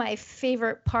one of my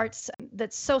favorite parts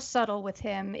that's so subtle with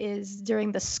him is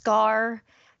during the Scar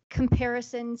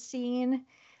comparison scene,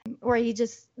 where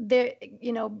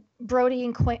Brody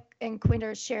and Quint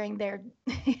are sharing their,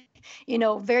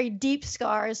 very deep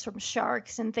scars from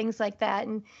sharks and things like that.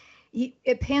 And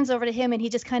it pans over to him and he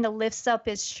just kind of lifts up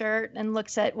his shirt and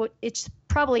looks at what it's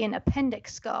probably an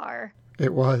appendix scar.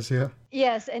 It was, yeah.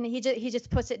 Yes, and he just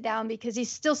puts it down because he's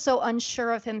still so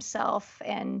unsure of himself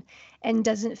and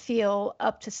doesn't feel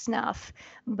up to snuff.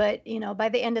 But by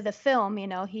the end of the film,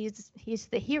 he's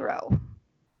the hero.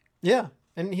 Yeah,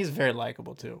 and he's very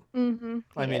likable too. Mm-hmm.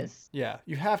 I mean, yeah,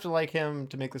 you have to like him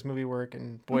to make this movie work.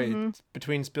 And boy,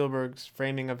 between Spielberg's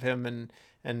framing of him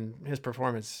and his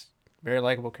performance, very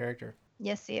likable character.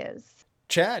 Yes, he is.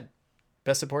 Chad,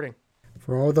 best supporting.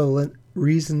 For all the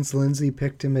reasons Lindsay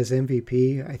picked him as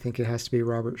MVP, I think it has to be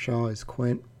Robert Shaw as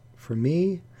Quint. For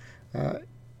me,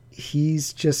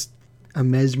 he's just a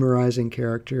mesmerizing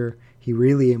character. He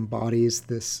really embodies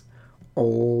this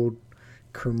old,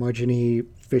 curmudgeon-y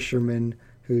fisherman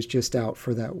who's just out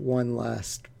for that one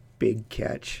last big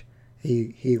catch.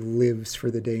 He lives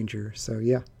for the danger. So,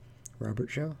 yeah, Robert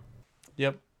Shaw.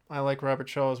 Yep. I like Robert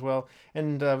Shaw as well.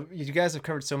 And you guys have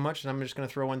covered so much, and I'm just going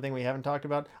to throw one thing we haven't talked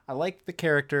about. I like the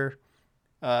character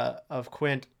of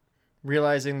Quint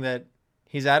realizing that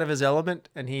he's out of his element,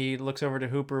 and he looks over to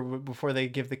Hooper before they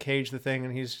give the cage the thing,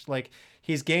 and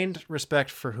he's gained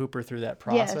respect for Hooper through that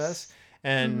process. Yes.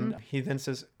 And he then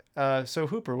says, so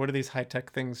Hooper, what do these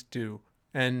high-tech things do?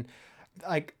 And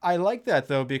I like that,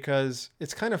 though, because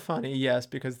it's kind of funny, yes,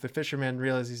 because the fisherman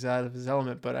realizes he's out of his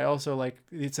element, but I also like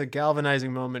it's a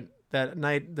galvanizing moment that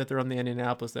night that they're on the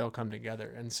Indianapolis, they all come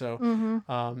together. And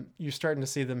so you're starting to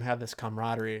see them have this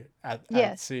camaraderie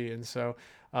at sea. And so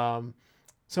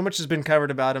so much has been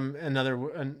covered about him,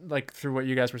 and like through what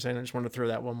you guys were saying, I just wanted to throw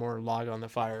that one more log on the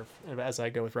fire as I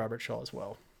go with Robert Shaw as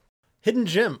well. Hidden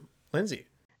gem, Lindsay.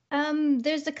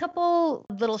 There's a couple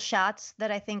little shots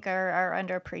that I think are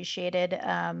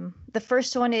underappreciated. The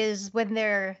first one is when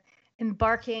they're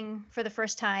embarking for the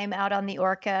first time out on the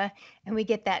Orca, and we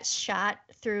get that shot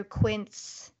through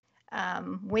Quint's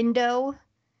window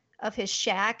of his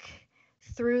shack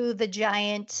through the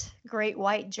giant great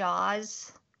white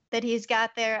jaws that he's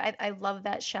got there. I love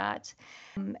that shot.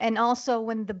 And also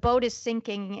when the boat is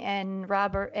sinking and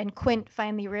Quint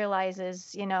finally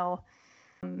realizes,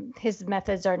 his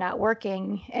methods are not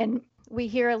working, and we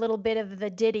hear a little bit of the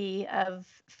ditty of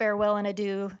Farewell and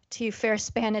Adieu to Fair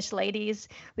Spanish Ladies.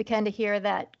 We kind of hear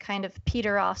that kind of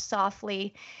peter off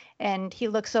softly, and he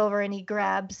looks over and he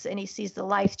grabs and he sees the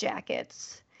life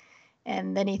jackets,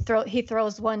 and then he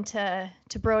throws one to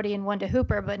Brody and one to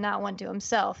Hooper, but not one to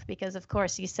himself, because of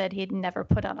course he said he'd never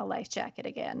put on a life jacket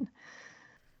again.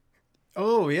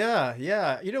 Oh yeah.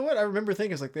 You know what? I remember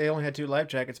thinking it's like they only had 2 life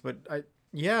jackets, but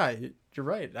yeah, you're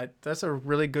right. That's a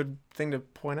really good thing to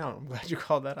point out. I'm glad you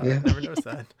called that out. Yeah. I never noticed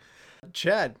that.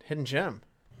 Chad, hidden gem.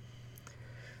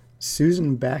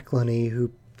 Susan Backlany,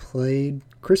 who played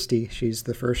Christy. She's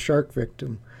the first shark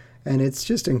victim. And it's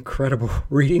just incredible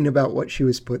reading about what she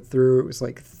was put through. It was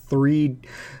like three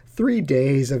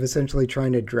days of essentially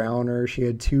trying to drown her. She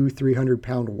had 2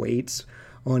 300-pound weights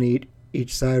on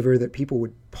each side of her that people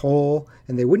would pull,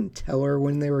 and they wouldn't tell her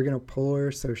when they were going to pull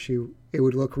her, so it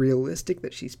would look realistic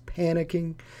that she's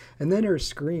panicking. And then her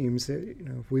screams,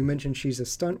 we mentioned she's a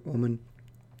stunt woman,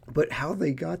 but how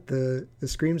they got the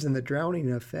screams and the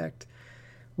drowning effect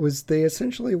was they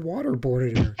essentially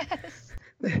waterboarded her.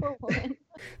 Yes, poor woman.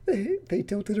 They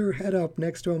tilted her head up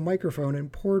next to a microphone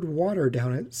and poured water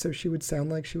down it so she would sound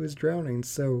like she was drowning.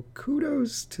 So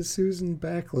kudos to Susan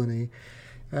Backlany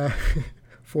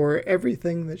for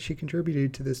everything that she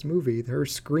contributed to this movie. Her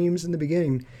screams in the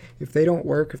beginning, if they don't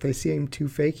work, if they seem too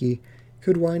fakey,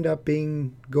 could wind up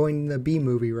going the B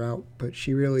movie route, but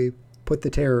she really put the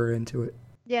terror into it.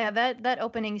 Yeah, that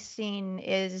opening scene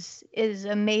is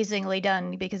amazingly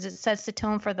done because it sets the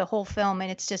tone for the whole film, and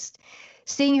it's just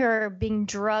seeing her being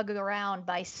dragged around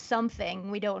by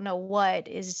something we don't know what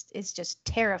is just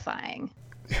terrifying.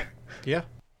 Yeah.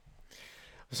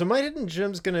 So my hidden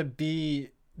gem's gonna be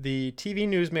the TV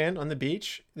newsman on the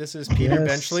beach. This is Peter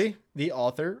Benchley, the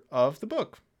author of the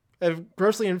book. A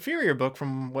grossly inferior book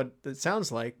from what it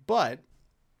sounds like, but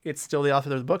it's still the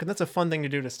author of the book, and that's a fun thing to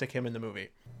do to stick him in the movie.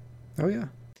 Oh, yeah.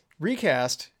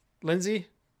 Recast, Lindsay,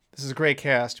 this is a great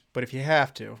cast, but if you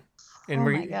have to, and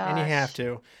you have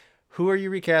to, who are you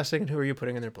recasting and who are you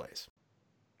putting in their place?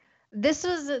 This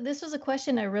was a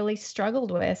question I really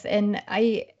struggled with, and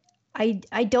I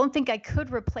don't think I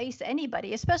could replace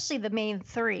anybody, especially the main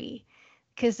three,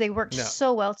 because they worked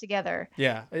so well together.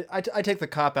 Yeah, I take the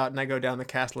cop out and I go down the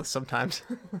cast list sometimes.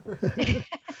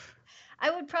 I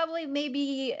would probably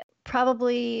maybe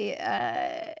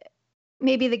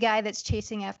the guy that's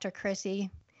chasing after Chrissy,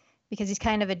 because he's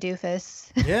kind of a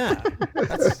doofus. Yeah,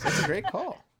 that's a great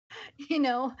call. You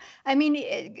know, I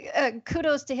mean,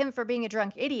 kudos to him for being a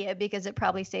drunk idiot because it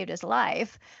probably saved his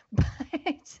life.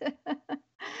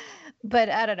 But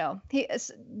I don't know.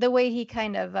 The way he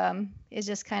kind of is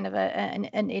just kind of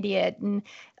an idiot and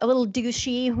a little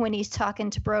douchey when he's talking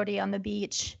to Brody on the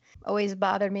beach always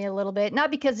bothered me a little bit.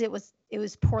 Not because it was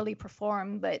poorly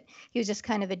performed, but he was just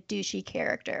kind of a douchey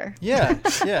character. Yeah,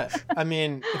 yeah. I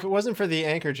mean, if it wasn't for the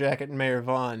anchor jacket and Mayor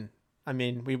Vaughn, I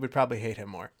mean, we would probably hate him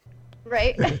more.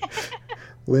 Right?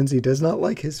 Lindsay does not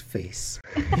like his face.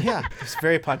 Yeah, it's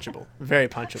very punchable. Very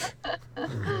punchable.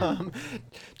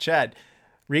 Chad,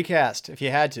 recast if you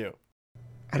had to.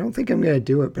 I don't think I'm going to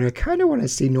do it, but I kind of want to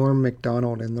see Norm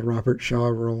Macdonald in the Robert Shaw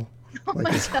role.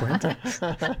 Like as Quentin.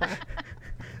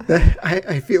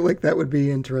 I feel like that would be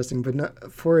interesting, but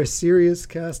not, for a serious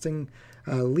casting,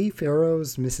 Lee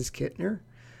Farrow's Mrs. Kittner,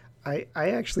 I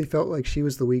actually felt like she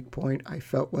was the weak point. I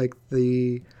felt like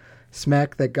the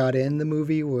smack that got in the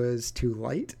movie was too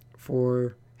light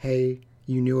for, hey,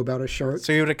 you knew about a shark.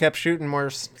 So you would have kept shooting more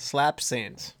slap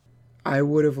scenes. I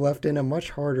would have left in a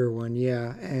much harder one,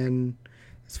 yeah. And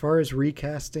as far as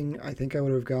recasting, I think I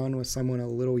would have gone with someone a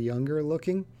little younger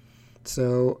looking.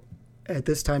 So at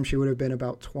this time, she would have been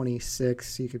about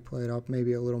 26. You could play it up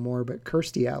maybe a little more, but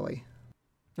Kirstie Alley.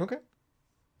 Okay.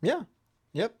 Yeah.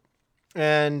 Yep.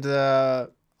 And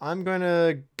I'm going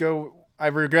to go... I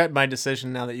regret my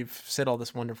decision now that you've said all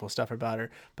this wonderful stuff about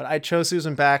her, but I chose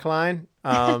Susan Backline.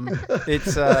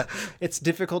 It's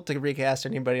difficult to recast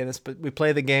anybody in this, but we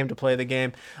play the game to play the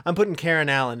game. I'm putting Karen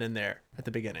Allen in there at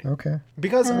the beginning. Okay.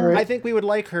 Because I think we would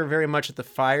like her very much at the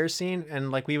fire scene, and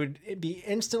like we would be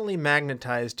instantly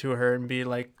magnetized to her and be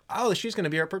like, oh, she's going to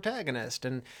be our protagonist.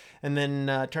 And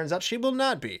then turns out she will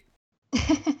not be.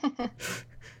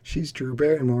 She's Drew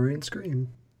Barrymore in Scream.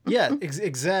 Yeah,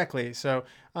 exactly. So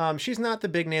she's not the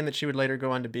big name that she would later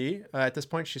go on to be. At this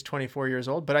point, she's 24 years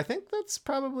old, but I think that's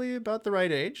probably about the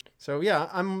right age. So yeah,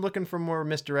 I'm looking for more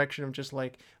misdirection of just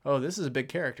like, oh, this is a big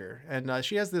character. And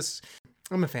she has this,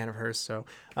 I'm a fan of hers, so,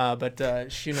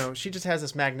 but she just has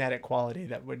this magnetic quality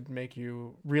that would make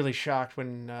you really shocked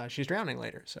when she's drowning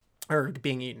later, so, or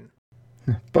being eaten.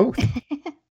 Both.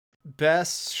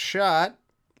 Best shot,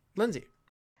 Lindsay.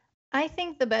 I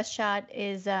think the best shot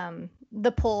is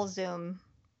the pull zoom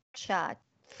shot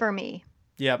for me.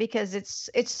 Yeah. Because it's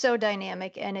so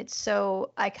dynamic and it's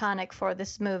so iconic for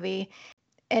this movie,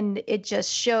 and it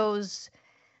just shows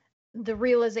the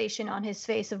realization on his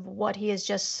face of what he has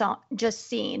just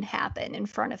seen happen in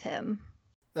front of him.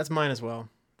 That's mine as well.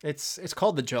 It's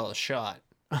called the jealous shot.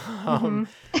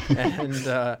 Mm-hmm.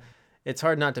 And it's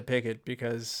hard not to pick it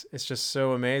because it's just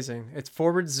so amazing. It's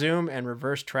forward zoom and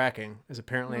reverse tracking is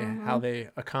apparently how they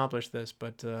accomplish this,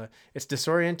 but it's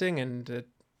disorienting and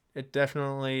it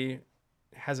definitely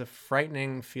has a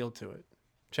frightening feel to it.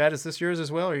 Chad, is this yours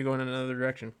as well, or are you going in another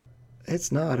direction?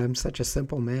 It's not. I'm such a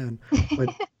simple man. But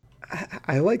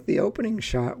I like the opening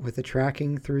shot with the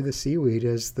tracking through the seaweed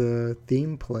as the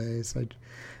theme plays.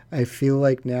 I feel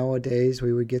like nowadays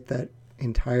we would get that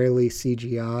entirely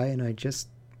CGI, and I just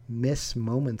miss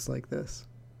moments like this.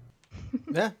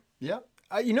 Yeah.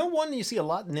 One you see a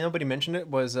lot, and nobody mentioned it,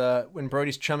 was when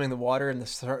Brody's chumming the water and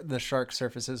the shark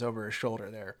surfaces over his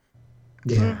shoulder there.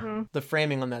 Yeah. Mm-hmm. The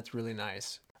framing on that's really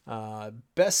nice.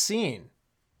 Best scene,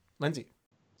 Lindsay.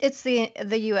 It's the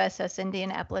USS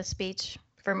Indianapolis speech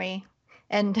for me.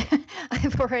 And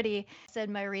I've already said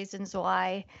my reasons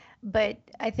why, but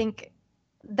I think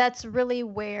that's really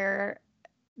where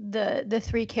the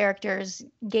three characters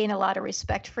gain a lot of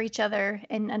respect for each other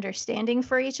and understanding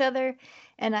for each other,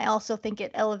 and I also think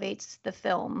it elevates the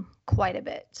film quite a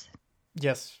bit.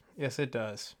 Yes, it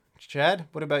does. Chad,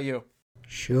 what about you?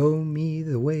 Show me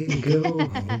the way to go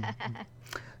home.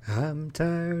 I'm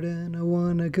tired and I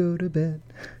want to go to bed.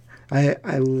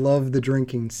 I love the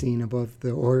drinking scene above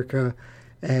the orca,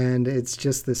 and it's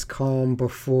just this calm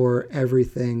before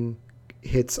everything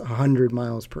hits 100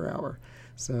 miles per hour.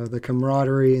 So the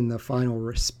camaraderie and the final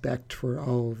respect for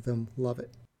all of them, love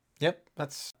it. Yep,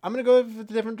 I'm gonna go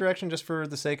with a different direction just for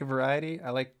the sake of variety.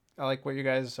 I like what you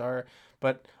guys are,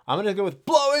 but I'm gonna go with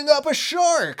blowing up a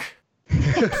shark.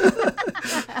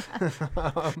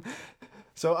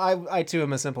 So I too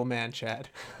am a simple man, Chad.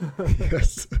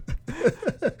 Yes.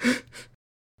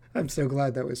 I'm so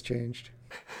glad that was changed.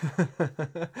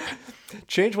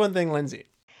 Change one thing, Lindsay.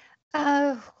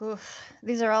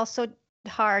 These are all so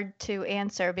hard to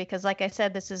answer because, like I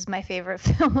said, this is my favorite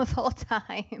film of all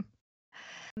time.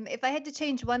 If I had to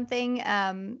change one thing,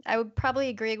 I would probably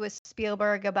agree with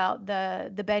Spielberg about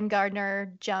the Ben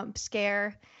Gardner jump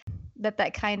scare.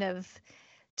 That kind of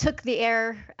took the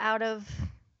air out of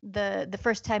the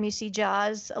first time you see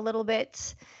Jaws a little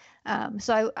bit.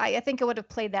 So I think I would have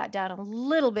played that down a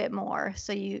little bit more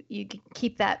so you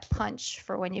keep that punch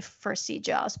for when you first see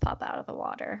Jaws pop out of the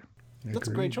water. That's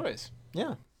a great choice.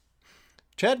 Yeah.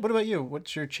 Chad, what about you?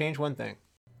 What's your change one thing?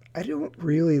 I don't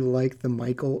really like the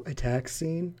Michael attack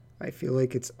scene. I feel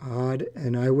like it's odd,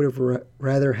 and I would have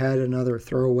rather had another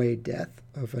throwaway death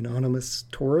of anonymous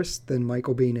tourist than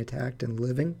Michael being attacked and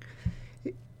living.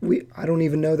 I don't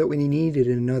even know that we needed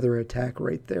another attack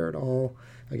right there at all.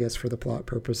 I guess for the plot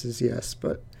purposes, yes,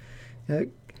 but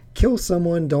kill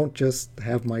someone, don't just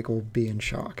have Michael be in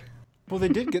shock. Well, they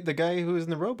did get the guy who was in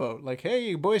the rowboat. Like, hey,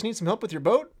 you boys need some help with your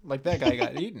boat? Like, that guy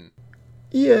got eaten.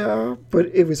 Yeah, but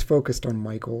it was focused on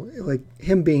Michael. Like,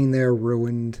 him being there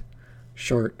ruined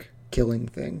shark killing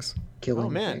things. Oh,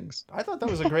 man. I thought that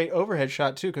was a great overhead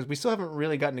shot, too, because we still haven't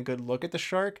really gotten a good look at the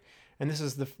shark. And this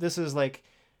is like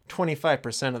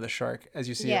 25% of the shark as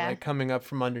you see it like coming up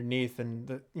from underneath, and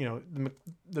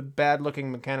the bad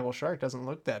looking mechanical shark doesn't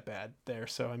look that bad there.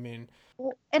 So, I mean,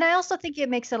 and I also think it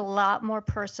makes it a lot more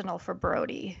personal for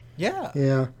Brody.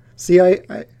 Yeah. See,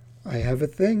 I have a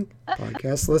thing.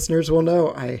 Podcast listeners will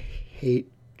know I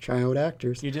hate child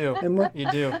actors. You do.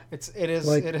 You do. It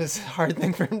is a hard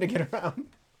thing for him to get around.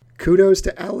 Kudos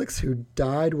to Alex, who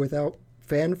died without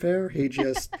fanfare. He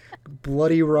just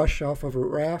bloody rush off of a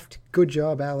raft. Good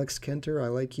job, Alex Kenter. I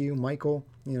like you. Michael,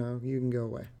 you can go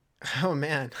away. Oh,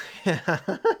 man.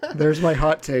 There's my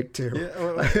hot take, too. Yeah,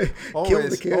 Kill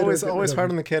the kid. Always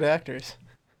hard on the kid actors.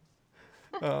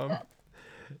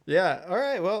 Yeah. All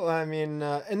right. Well, I mean,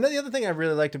 and the other thing I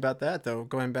really liked about that, though,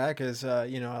 going back is, I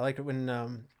liked it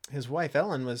when his wife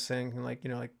Ellen was saying,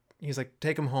 he's like,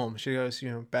 take him home. She goes,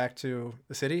 back to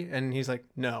the city, and he's like,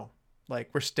 no,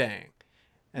 like, we're staying,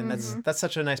 and that's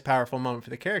such a nice, powerful moment for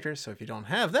the characters. So if you don't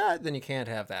have that, then you can't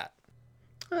have that.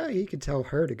 He could tell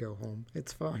her to go home.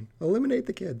 It's fine. Eliminate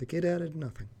the kid. The kid added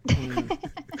nothing. Do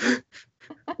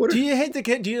you hate the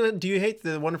kid? Do you hate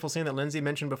the wonderful scene that Lindsay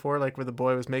mentioned before, like where the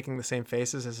boy was making the same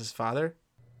faces as his father?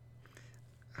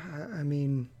 I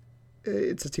mean,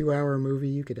 it's a 2-hour movie.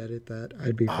 You could edit that.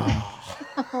 I'd be fine.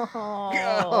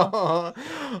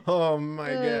 Oh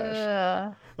my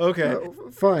gosh. Okay.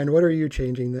 Fine. What are you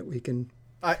changing that we can...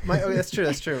 That's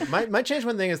true. My change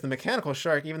one thing is the mechanical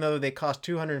shark. Even though they cost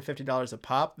 $250 a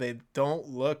pop, they don't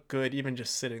look good even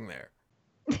just sitting there.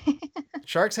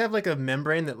 Sharks have like a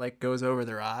membrane that like goes over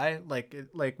their eye, like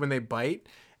when they bite,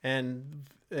 and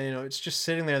it's just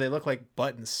sitting there. They look like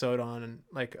buttons sewed on, and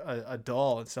like a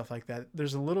doll and stuff like that.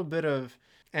 There's a little bit of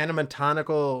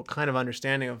animatonical kind of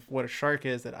understanding of what a shark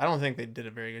is that I don't think they did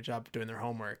a very good job of doing their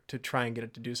homework to try and get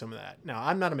it to do some of that. Now,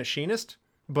 I'm not a machinist,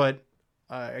 but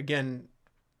again,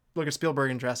 look at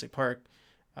Spielberg in Jurassic Park.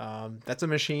 That's a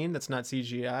machine. That's not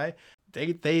CGI.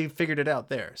 They figured it out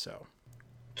there. So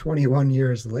 21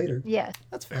 years later. Yeah,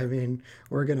 that's fair. I mean,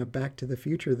 we're gonna Back to the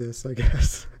Future this, I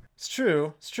guess. It's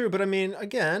true. But I mean,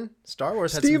 again, Star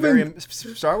Wars had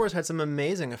some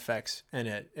amazing effects in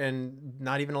it, and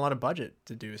not even a lot of budget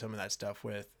to do some of that stuff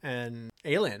with. And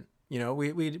Alien,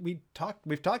 we've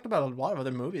talked about a lot of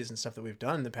other movies and stuff that we've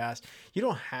done in the past. You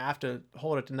don't have to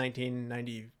hold it to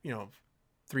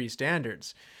 1993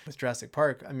 standards. With Jurassic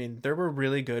Park, I mean, there were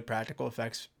really good practical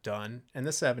effects done in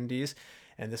the 70s,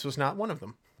 and this was not one of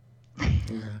them.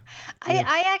 Yeah.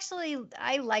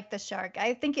 I like the shark.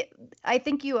 I think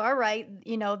you are right.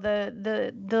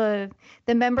 The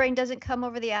membrane doesn't come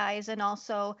over the eyes, and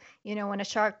also when a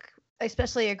shark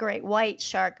especially a great white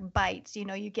shark bites,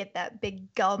 you get that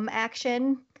big gum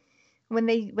action when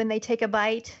they take a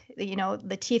bite.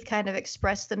 The teeth kind of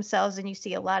express themselves, and you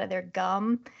see a lot of their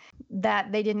gum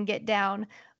that they didn't get down.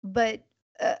 But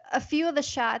a few of the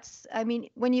shots, I mean,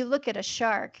 when you look at a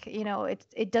shark,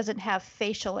 it doesn't have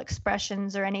facial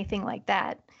expressions or anything like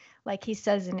that. Like he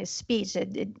says in his speech,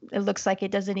 it looks like it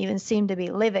doesn't even seem to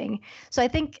be living. So I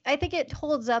think it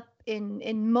holds up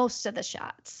in most of the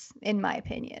shots, in my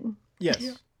opinion.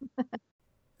 Yes.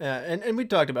 And we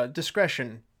talked about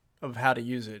discretion of how to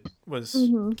use it was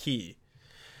key.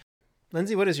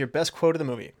 Lindsay, what is your best quote of the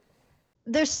movie?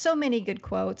 There's so many good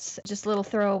quotes, just little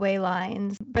throwaway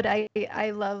lines. But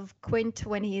I love Quint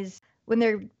when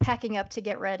they're packing up to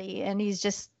get ready, and he's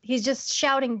just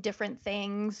shouting different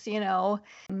things,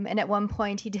 And at one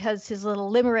point he does his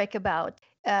little limerick about,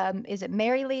 is it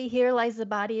Mary Lee? Here lies the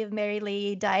body of Mary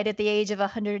Lee, died at the age of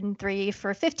 103.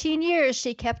 For 15 years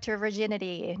she kept her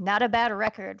virginity. Not a bad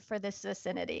record for this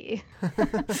vicinity.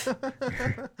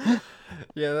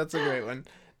 Yeah, that's a great one.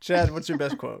 Chad, what's your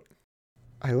best quote?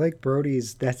 I like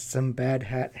Brody's "That's some bad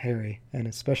hat, Harry," and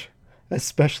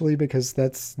especially because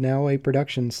that's now a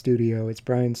production studio. It's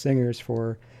Bryan Singer's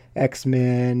for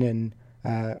X-Men, and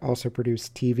also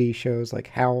produced TV shows like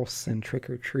House and Trick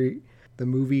or Treat, the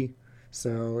movie.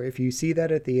 So if you see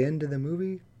that at the end of the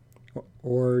movie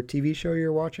or TV show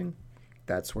you're watching,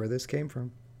 that's where this came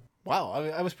from. Wow,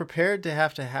 I was prepared to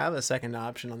have a second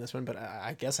option on this one, but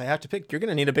I guess I have to pick. You're going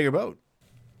to need a bigger boat.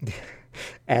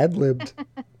 Ad-libbed.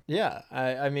 Yeah,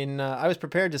 I mean, I was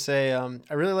prepared to say,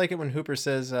 I really like it when Hooper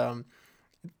says,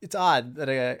 it's odd that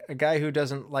a guy who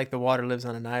doesn't like the water lives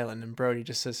on an island, and Brody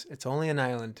just says, it's only an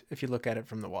island if you look at it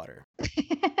from the water.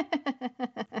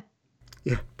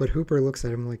 Yeah, but Hooper looks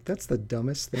at him like, that's the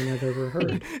dumbest thing I've ever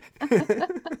heard.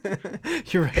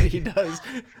 You're right, he does.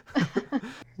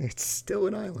 It's still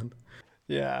an island.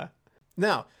 Yeah.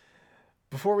 Now,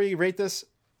 before we rate this,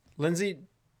 Lindsay,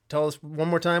 tell us one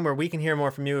more time where we can hear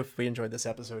more from you if we enjoyed this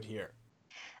episode here.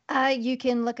 You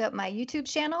can look up my YouTube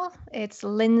channel. It's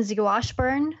Lindsay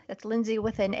Washburn. That's Lindsay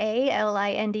with an A,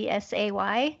 Lindsay.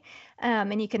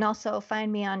 And you can also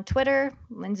find me on Twitter,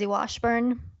 Lindsay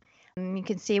Washburn. You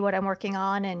can see what I'm working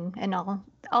on and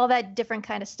all that different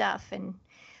kind of stuff. And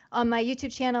on my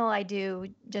YouTube channel, I do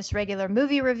just regular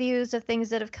movie reviews of things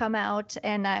that have come out.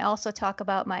 And I also talk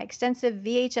about my extensive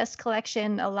VHS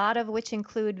collection, a lot of which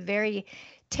include very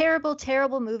terrible,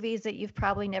 terrible movies that you've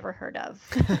probably never heard of.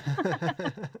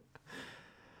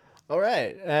 All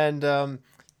right. And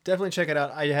definitely check it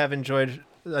out. I have enjoyed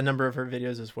a number of her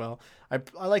videos as well. I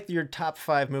like your top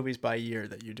 5 movies by year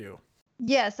that you do.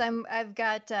 Yes, I've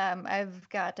got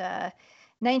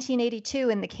 1982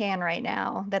 in the can right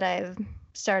now that I'm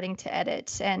starting to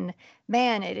edit, and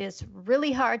man, it is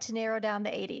really hard to narrow down the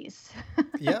 80s.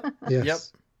 Yep. Yes. Yep.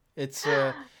 It's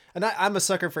and I'm a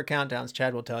sucker for countdowns.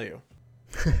 Chad will tell you.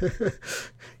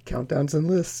 Countdowns and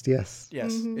lists, yes.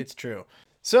 Yes, It's true.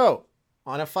 So,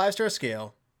 on a 5-star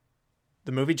scale,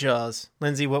 the movie Jaws,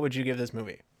 Lindsay, what would you give this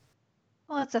movie?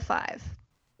 Well, it's a 5.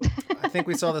 I think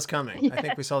we saw this coming. Yeah. I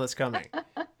think we saw this coming.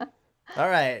 All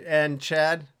right. And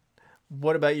Chad,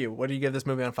 what about you? What do you give this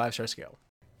movie on a 5-star scale?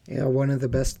 Yeah, one of the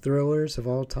best thrillers of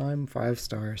all time, 5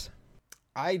 stars.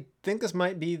 I think this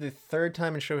might be the 3rd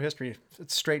time in show history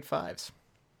it's straight 5s.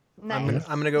 Nice.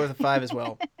 I'm gonna go with a 5 as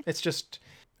well. It's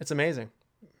amazing.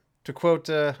 To quote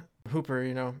Hooper,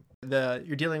 you're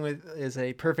dealing with is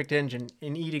a perfect engine,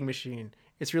 an eating machine.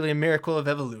 It's really a miracle of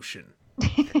evolution.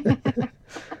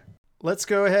 Let's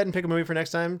go ahead and pick a movie for next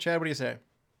time. Chad, what do you say?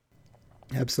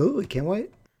 Absolutely, can't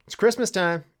wait. It's Christmas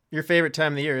time. Your favorite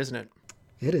time of the year, isn't it?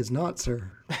 It is not,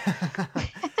 sir.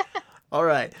 All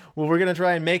right. Well, we're going to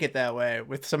try and make it that way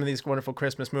with some of these wonderful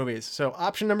Christmas movies. So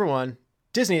option number 1,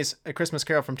 Disney's A Christmas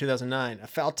Carol from 2009. A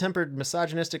foul-tempered,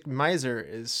 misogynistic miser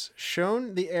is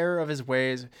shown the error of his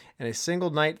ways in a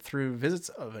single night through visits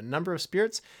of a number of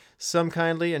spirits, some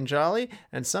kindly and jolly,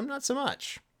 and some not so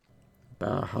much.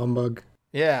 Bah, humbug.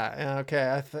 Yeah,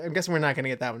 okay. I'm guessing we're not going to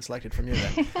get that one selected from you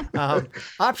then.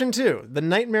 Option 2, The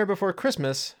Nightmare Before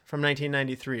Christmas from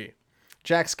 1993.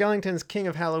 Jack Skellington's King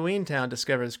of Halloween Town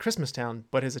discovers Christmastown,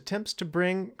 but his attempts to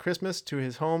bring Christmas to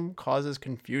his home causes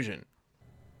confusion.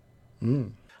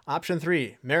 Option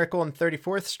 3, Miracle on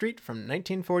 34th Street from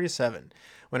 1947.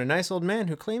 When a nice old man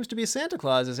who claims to be Santa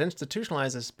Claus is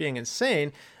institutionalized as being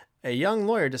insane, a young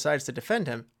lawyer decides to defend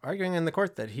him, arguing in the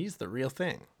court that he's the real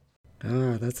thing.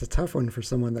 Ah, that's a tough one for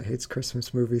someone that hates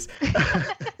Christmas movies.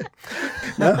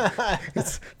 No,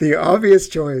 it's the obvious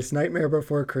choice. Nightmare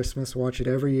Before Christmas. Watch it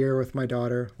every year with my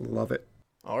daughter. Love it.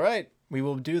 All right. We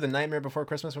will do The Nightmare Before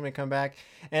Christmas when we come back.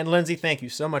 And Lindsay, thank you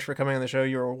so much for coming on the show.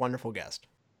 You're a wonderful guest.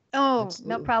 Oh,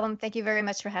 Absolutely. no problem. Thank you very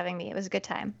much for having me. It was a good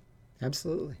time.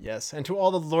 Absolutely. Yes, and to all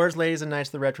the lords, ladies, and knights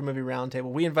of the Retro Movie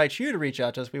Roundtable, we invite you to reach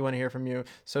out to us. We want to hear from you.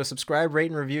 So subscribe,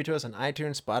 rate, and review to us on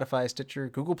iTunes, Spotify, Stitcher,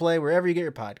 Google Play, wherever you get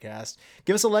your podcast.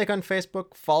 Give us a like on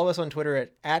Facebook, follow us on Twitter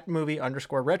at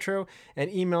 @movie_retro,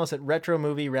 and email us at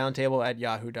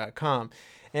retromovieroundtable@yahoo.com.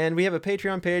 And we have a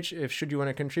Patreon page if should you want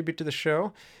to contribute to the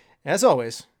show. As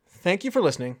always, thank you for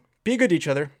listening. Be good to each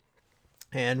other,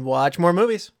 and watch more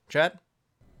movies. Chad?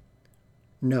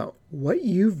 No, what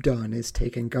you've done is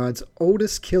taken God's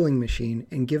oldest killing machine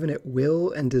and given it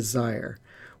will and desire.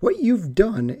 What you've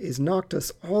done is knocked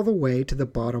us all the way to the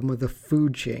bottom of the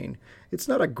food chain. It's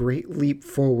not a great leap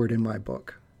forward in my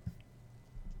book.